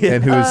campfire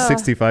and who is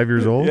 65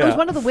 years old It was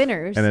one of the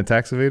winners. and a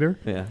tax evader.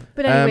 Yeah,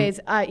 But anyways,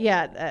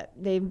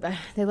 they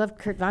love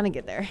Kurt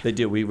Vonnegut there. they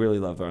do. We really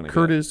love Vonnegut.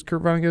 Kurt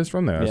Vonnegut is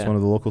from there. That's Yeah. one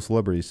of the local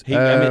celebrities.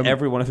 I mean,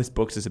 every one of his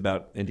books is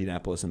about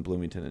Indianapolis and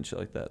Bloomington and shit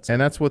like that. So.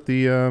 And that's what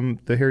the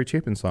Harry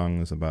Chapin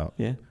song is about.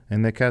 Yeah.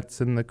 And the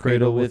cat's in the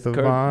cradle with the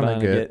Kurt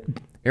Vonnegut.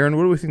 Aaron,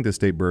 what do we think the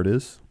state bird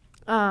is?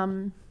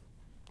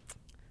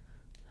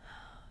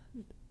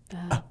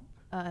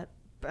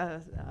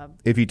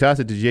 If you toss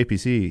it to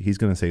JPC, he's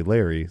going to say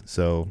Larry.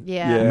 So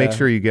Yeah. make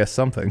sure you guess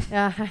something.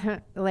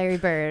 Larry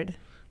Bird.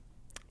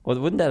 Well,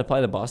 wouldn't that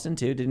apply to Boston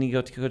too? Didn't he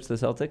go to coach the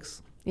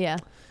Celtics? Yeah.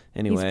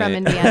 Anyway, He's from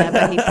Indiana,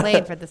 but he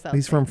played for the Celtics.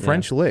 He's from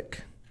French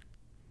Lick.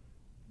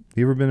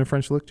 You ever been to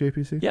French Lick,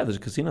 JPC? Yeah, there's a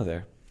casino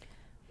there.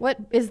 What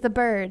is the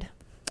bird?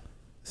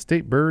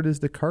 State bird is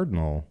the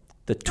cardinal,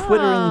 The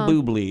twittering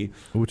boobly.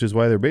 which is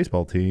why their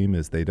baseball team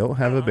is they don't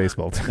have a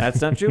baseball team.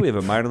 That's not true. We have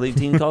a minor league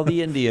team called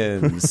the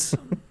Indians.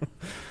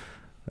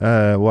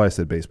 Well, I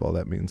said baseball.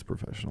 That means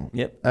professional.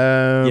 Yep.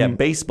 Yeah,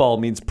 baseball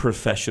means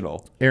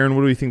professional. Aaron,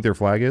 what do you think their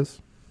flag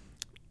is?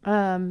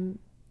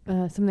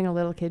 Something a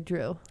little kid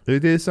drew.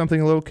 It is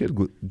something a little kid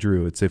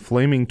drew. It's a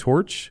flaming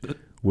torch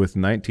with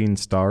 19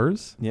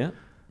 stars. Yeah.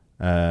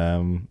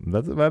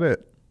 That's about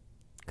it.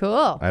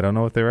 Cool. I don't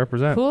know what they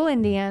represent. Cool,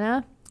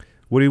 Indiana.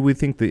 What do we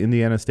think the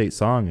Indiana state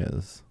song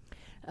is?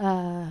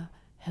 No.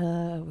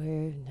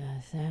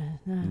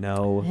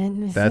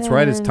 That's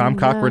right. It's Tom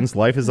Cochran's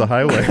 "Life Is a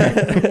Highway."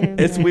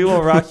 It's "We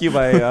Will Rock You"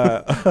 by.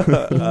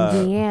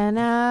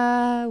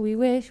 Indiana, we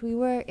wish we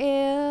were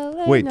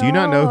Illinois. Wait, do you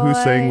not know who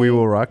sang "We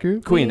Will Rock You"?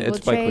 Queen. We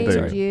It's will by Queen. trade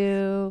Sorry.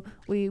 you.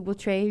 We will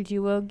trade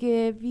you. We'll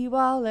give you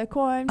all our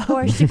corn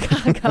for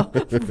Chicago.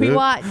 We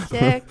want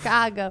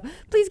Chicago.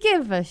 Please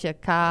give us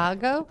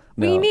Chicago.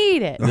 We No.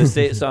 need it. The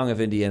state song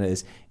of Indiana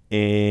is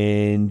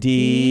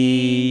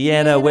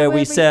Indiana, where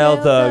we sell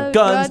the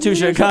guns to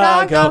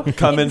Chicago.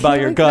 Come and buy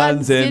your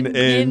guns in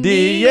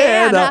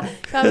Indiana.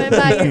 Come and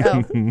buy your.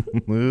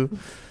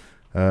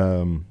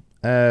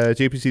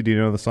 JPC, do you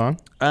know the song?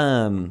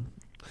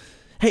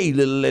 Hey,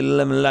 little lady,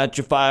 let me light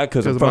your fire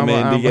because I'm 'Cause from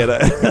I'm- Indiana.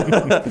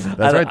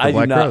 That's right, the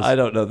Black Crowes. I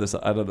don't know this.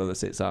 I don't know the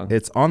state song.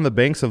 It's "On the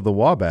Banks of the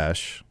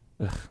Wabash,"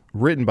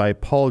 written by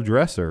Paul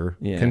Dresser,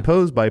 Yeah.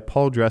 composed by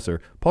Paul Dresser.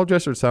 Paul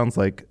Dresser sounds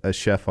like a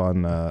chef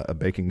on a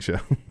baking show.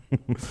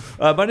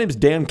 My name's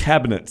Dan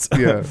Cabinets.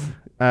 Yeah.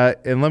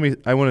 And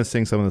I want to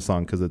sing some of the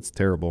song because it's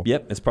terrible.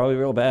 Yep, it's probably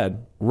real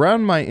bad.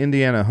 Round my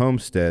Indiana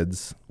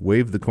homesteads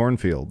waved the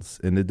cornfields.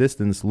 In the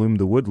distance loomed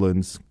the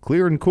woodlands,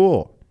 clear and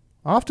cool.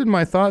 Often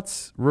my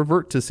thoughts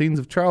revert to scenes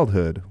of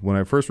childhood when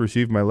I first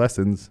received my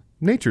lessons,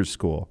 nature's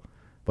school.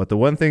 But the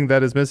one thing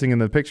that is missing in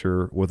the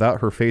picture,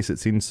 without her face it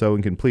seems so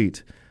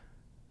incomplete.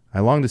 I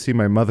long to see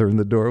my mother in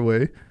the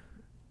doorway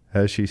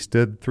as she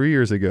stood 3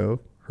 years ago,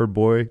 her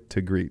boy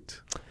to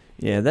greet.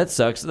 Yeah, that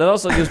sucks. That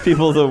also gives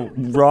people the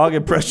wrong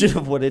impression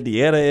of what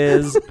Indiana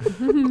is.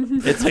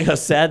 It's like a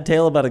sad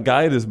tale about a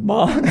guy and his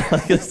mom.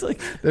 It's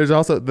like, There's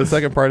also the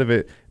second part of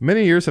it.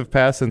 Many years have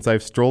passed since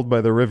I've strolled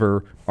by the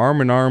river, arm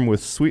in arm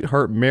with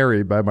sweetheart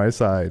Mary by my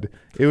side.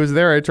 It was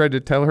there I tried to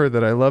tell her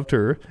that I loved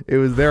her. It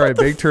was there I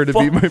begged her to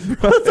be my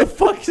bride. what the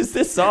fuck is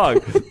this song?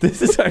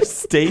 This is our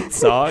state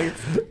song.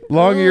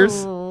 Long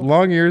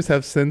years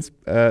have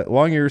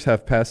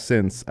passed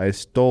since I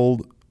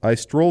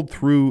strolled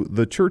through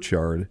the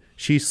churchyard.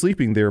 She's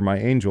sleeping there, my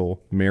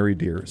angel, Mary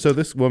dear. So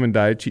this woman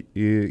died. He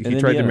tried to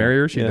Indiana. marry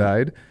her. She Yeah.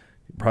 died.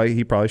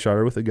 He probably shot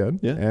her with a gun.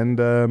 Yeah.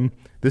 And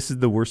this is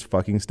the worst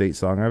fucking state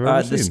song I've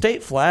ever seen. The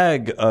state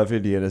flag of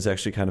Indiana is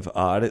actually kind of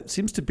odd. It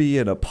seems to be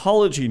an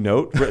apology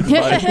note written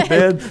by a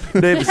man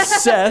named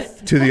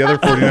Seth To the other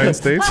 49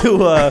 states.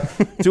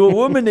 to a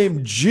woman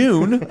named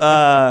June.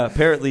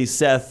 Apparently,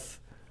 Seth,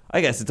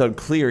 I guess it's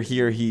unclear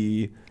here,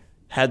 he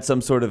had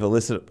some sort of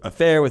illicit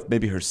affair with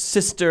maybe her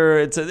sister.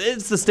 It's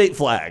the state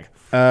flag.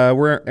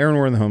 We're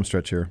in the home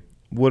stretch here.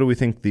 What do we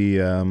think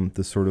the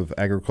sort of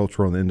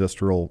agricultural and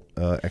industrial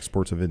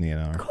exports of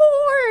Indiana are?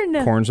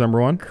 Corn. Corn's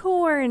number one.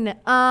 Corn.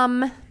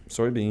 Soybeans.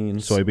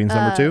 Soybeans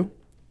number two.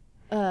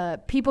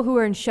 People who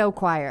are in show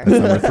choir.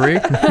 Number three.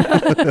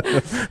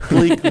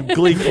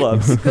 Glee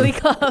clubs. Glee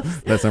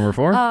clubs. That's number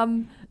four.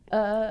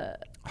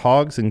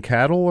 Hogs and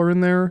cattle are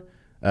in there.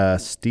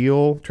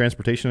 Steel,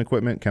 transportation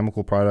equipment,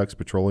 chemical products,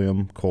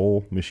 petroleum,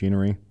 coal,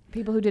 machinery.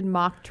 People who did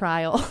mock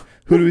trial.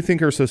 Who do we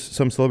think are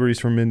some celebrities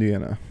from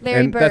Indiana? Larry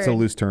and that's a Bird.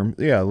 loose term.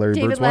 Yeah, Larry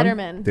David Bird's one.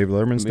 Letterman. David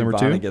Letterman's number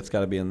two. Vonnegut's got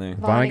to be in there.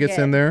 Vonnegut's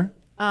in there.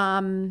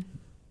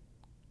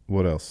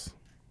 What else?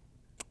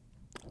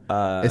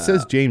 It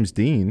says James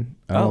Dean.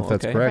 I don't know if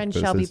that's okay. correct. Friend but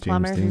it Shelby says James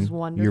Plumbers Dean. is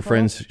wonderful. Your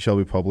friend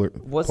Shelby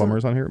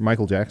Plumbers on here.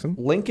 Michael Jackson.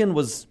 Lincoln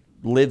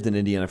lived in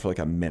Indiana for like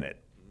a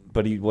minute,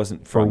 but he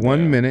wasn't For from 1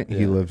 there. minute,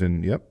 he Yeah. lived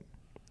in. Yep.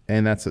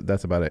 And that's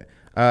about it.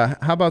 How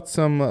about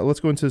some? Let's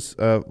go into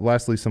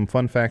lastly some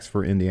fun facts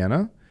for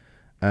Indiana.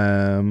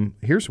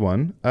 Here's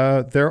one.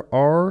 There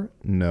are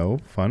no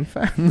fun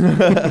facts.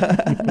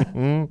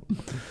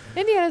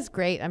 Indiana's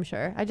great, I'm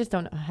sure. I just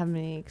don't have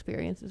many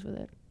experiences with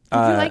it. Did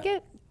you like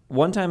it?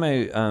 One time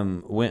I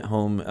went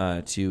home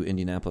to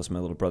Indianapolis. My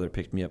little brother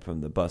picked me up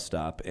from the bus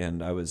stop,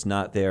 and I was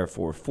not there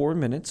for 4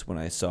 minutes when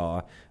I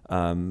saw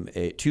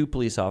two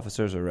police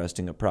officers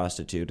arresting a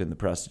prostitute, and the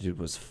prostitute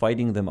was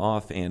fighting them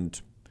off.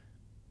 And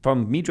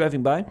from me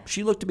driving by,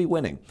 she looked to be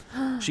winning.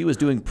 She was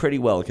doing pretty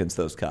well against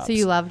those cops. So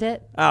you loved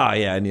it? Oh,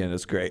 yeah,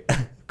 Indiana's great.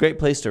 Great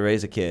place to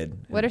raise a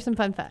kid. What are some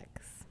fun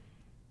facts?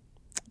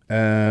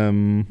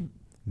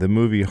 The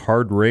movie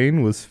Hard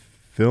Rain was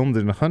filmed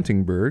in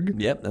Huntingburg.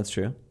 Yep, that's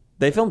true.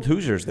 They filmed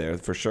Hoosiers there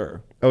for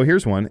sure. Oh,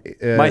 here's one.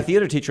 My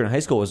theater teacher in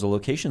high school was a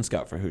location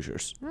scout for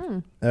Hoosiers.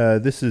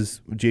 This is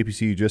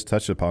JPC. You just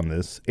touched upon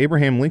this.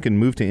 Abraham Lincoln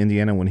moved to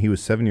Indiana when he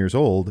was 7 years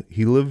old.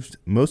 He lived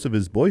most of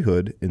his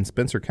boyhood in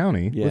Spencer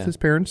County Yeah. with his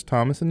parents,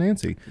 Thomas and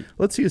Nancy.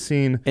 Let's see a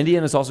scene.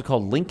 Indiana is also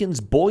called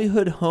Lincoln's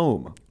boyhood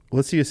home.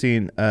 Let's see a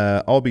scene.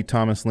 I'll be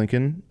Thomas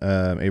Lincoln,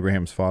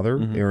 Abraham's father.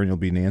 Aaron, you'll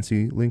be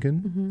Nancy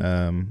Lincoln,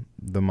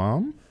 the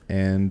mom.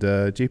 And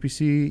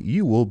JPC,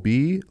 you will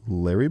be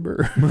Larry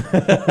Bird.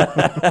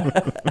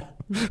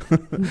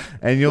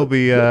 And you'll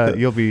be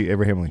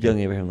Abraham Lincoln. Young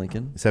Abraham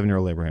Lincoln.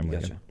 7-year-old Abraham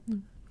Lincoln.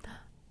 Gotcha.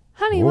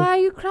 Honey, Whoa. why are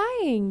you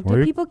crying? Why are Do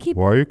you- people keep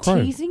why are you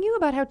crying? teasing you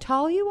about how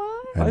tall you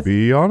are? And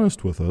be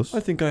honest with us.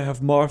 think I have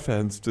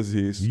Marfan's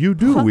disease. You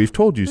do. We've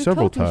told you We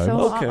several told you times.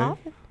 so Okay.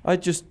 often.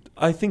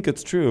 I think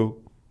it's true.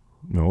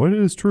 No, it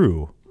is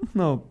true.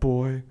 Oh,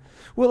 boy.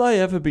 Will I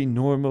ever be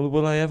normal?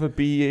 Will I ever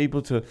be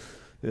able to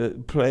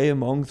play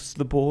amongst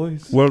the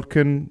boys? Well,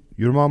 can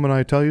your mom and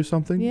I tell you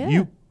something? Yeah.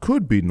 You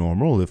could be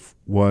normal if,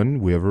 one,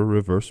 we ever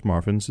reverse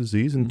Marfan's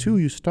disease, and two,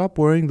 you stop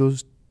wearing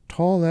those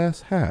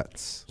tall-ass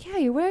hats. Yeah,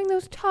 you're wearing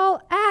those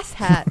tall ass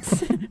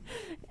hats.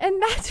 And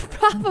that's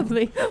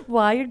probably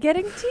why you're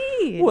getting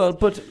teased. Well,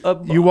 but...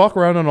 You walk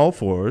around on all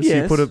fours.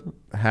 Yes. You put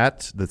a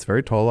hat that's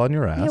very tall on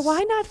your ass. yeah, why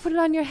not put it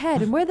on your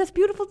head and wear this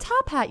beautiful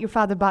top hat your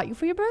father bought you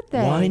for your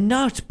birthday? why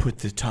not put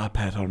the top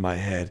hat on my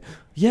head?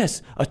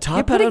 Yes, a top You're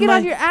hat putting on it my...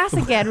 on your ass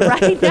again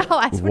right now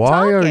as we're Why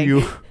talking. are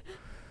you...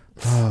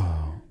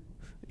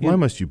 Why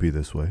must you be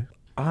this way?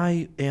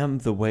 I am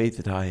the way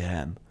that I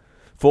am.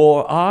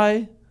 For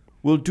I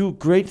will do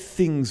great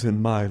things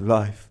in my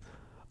life.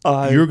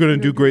 You're going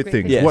to do great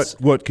things. Yes.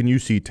 What can you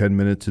see 10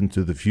 minutes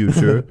into the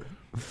future?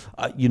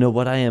 You know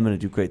what? I am going to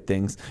do great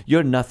things.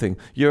 You're nothing.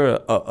 You're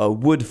a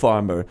wood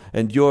farmer,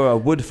 and you're a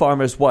wood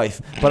farmer's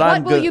wife. But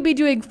What will you be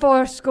doing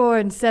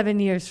 7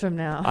 years from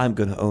now? I'm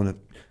going to own a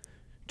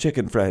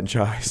chicken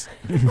franchise.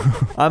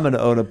 I'm going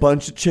to own a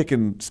bunch of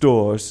chicken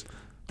stores.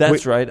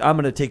 That's right. I'm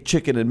going to take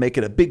chicken and make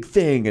it a big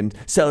thing and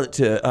sell it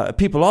to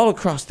people all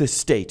across this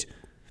state.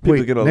 People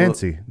Wait, get all-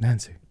 Nancy,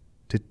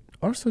 did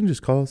our son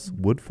just call us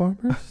wood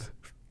farmers?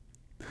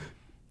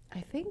 I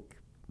think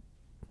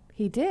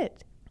he did.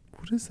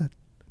 What is that?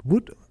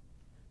 Wood?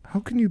 How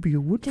can you be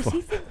a wood Does farmer?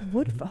 he think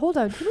wood... Hold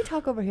on. Can we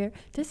talk over here?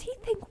 Does he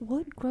think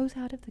wood grows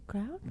out of the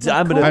ground?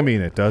 I'm gonna- I mean,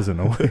 it does in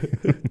a way.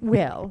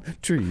 Will.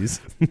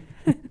 Trees.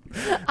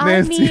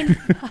 Nancy. I mean,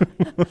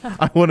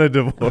 I want a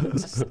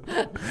divorce.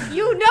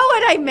 you know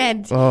what I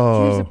meant.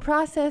 Oh. There's a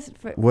process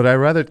for. Would I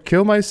rather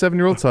kill my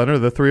 7-year-old son or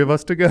the three of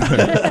us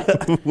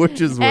together?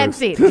 Which is worse? And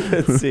scene.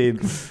 Scene.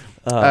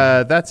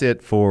 That's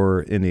it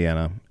for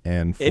Indiana.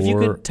 And for If you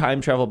could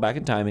time travel back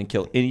in time and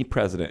kill any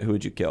president, who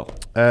would you kill?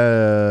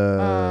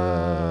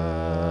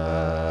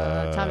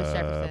 Thomas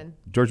Jefferson.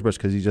 George Bush,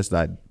 because he just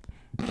died.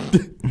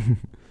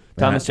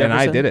 Thomas And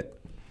I Jefferson? did it.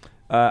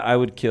 I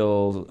would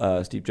kill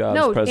Steve Jobs,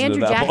 No, president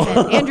Andrew of Apple.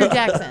 Jackson. Andrew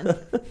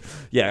Jackson.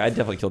 Yeah, I'd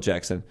definitely kill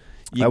Jackson.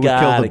 I would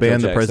kill the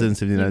band, the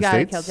presidents of the You United gotta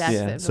States, kill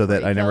Jackson. Yeah. so that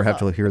before I you never kill have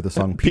to Paul. hear the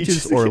song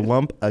Peaches or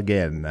Lump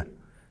again.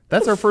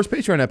 That's our first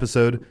Patreon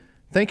episode.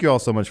 Thank you all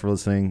so much for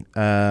listening.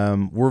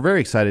 We're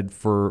very excited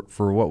for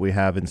what we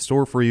have in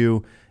store for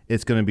you.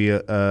 It's going to be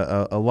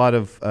a lot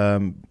of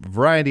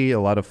variety, a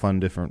lot of fun,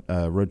 different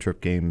road trip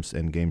games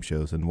and game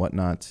shows and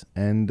whatnot.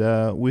 And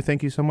we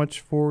thank you so much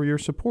for your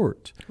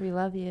support. We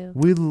love you.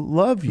 We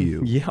love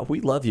you. Yeah, we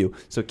love you.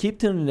 So keep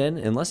tuning in.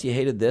 Unless you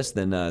hated this,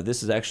 then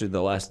this is actually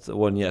the last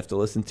one you have to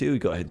listen to.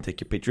 Go ahead and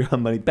take your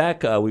Patreon money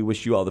back. We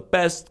wish you all the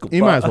best.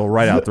 You might as well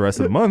write out the rest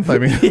of the month. I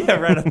mean, Yeah,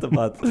 right at the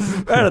month.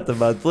 Right at the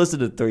month. Listen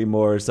to 3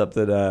 more or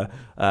something.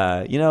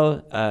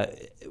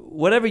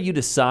 Whatever you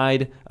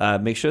decide,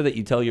 make sure that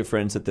you tell your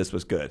friends that this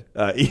was good,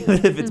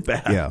 even if it's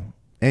bad. yeah,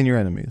 and your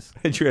enemies.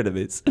 And your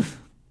enemies.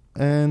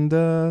 And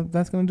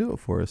that's going to do it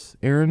for us.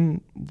 Aaron,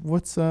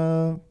 what's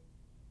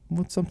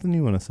something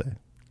you want to say?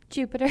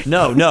 Jupiter.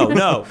 No.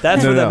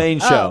 That's No, for the no. main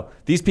show.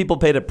 These people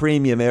paid a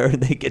premium, Aaron.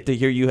 They get to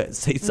hear you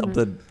say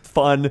something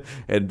fun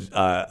and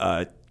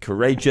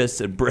courageous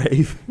and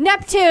brave.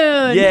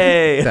 Neptune.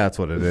 Yay! That's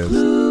what it is.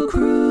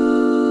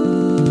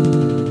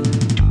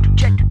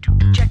 Check.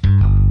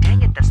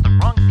 Dang it, that's the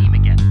wrong theme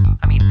again.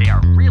 I mean, they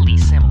are really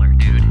similar,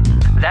 dude.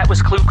 That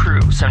was Clue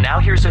Crew, so now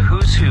here's a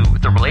who's who.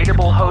 The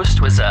relatable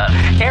host was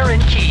Aaron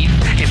Keefe.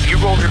 If you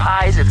rolled your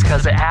eyes, it's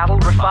because of Adel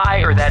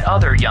Rafai or that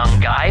other young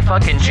guy,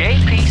 fucking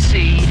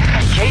JPC.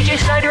 KJ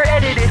Snyder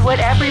edited what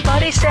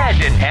everybody said,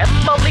 and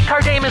Emily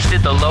Cardamus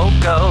did the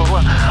logo.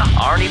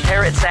 Arnie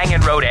Parrott sang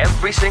and wrote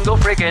every single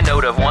friggin'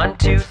 note of 1,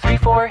 2, 3,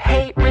 4.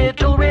 Hey,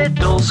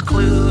 riddles,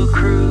 Clue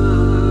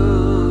Crew.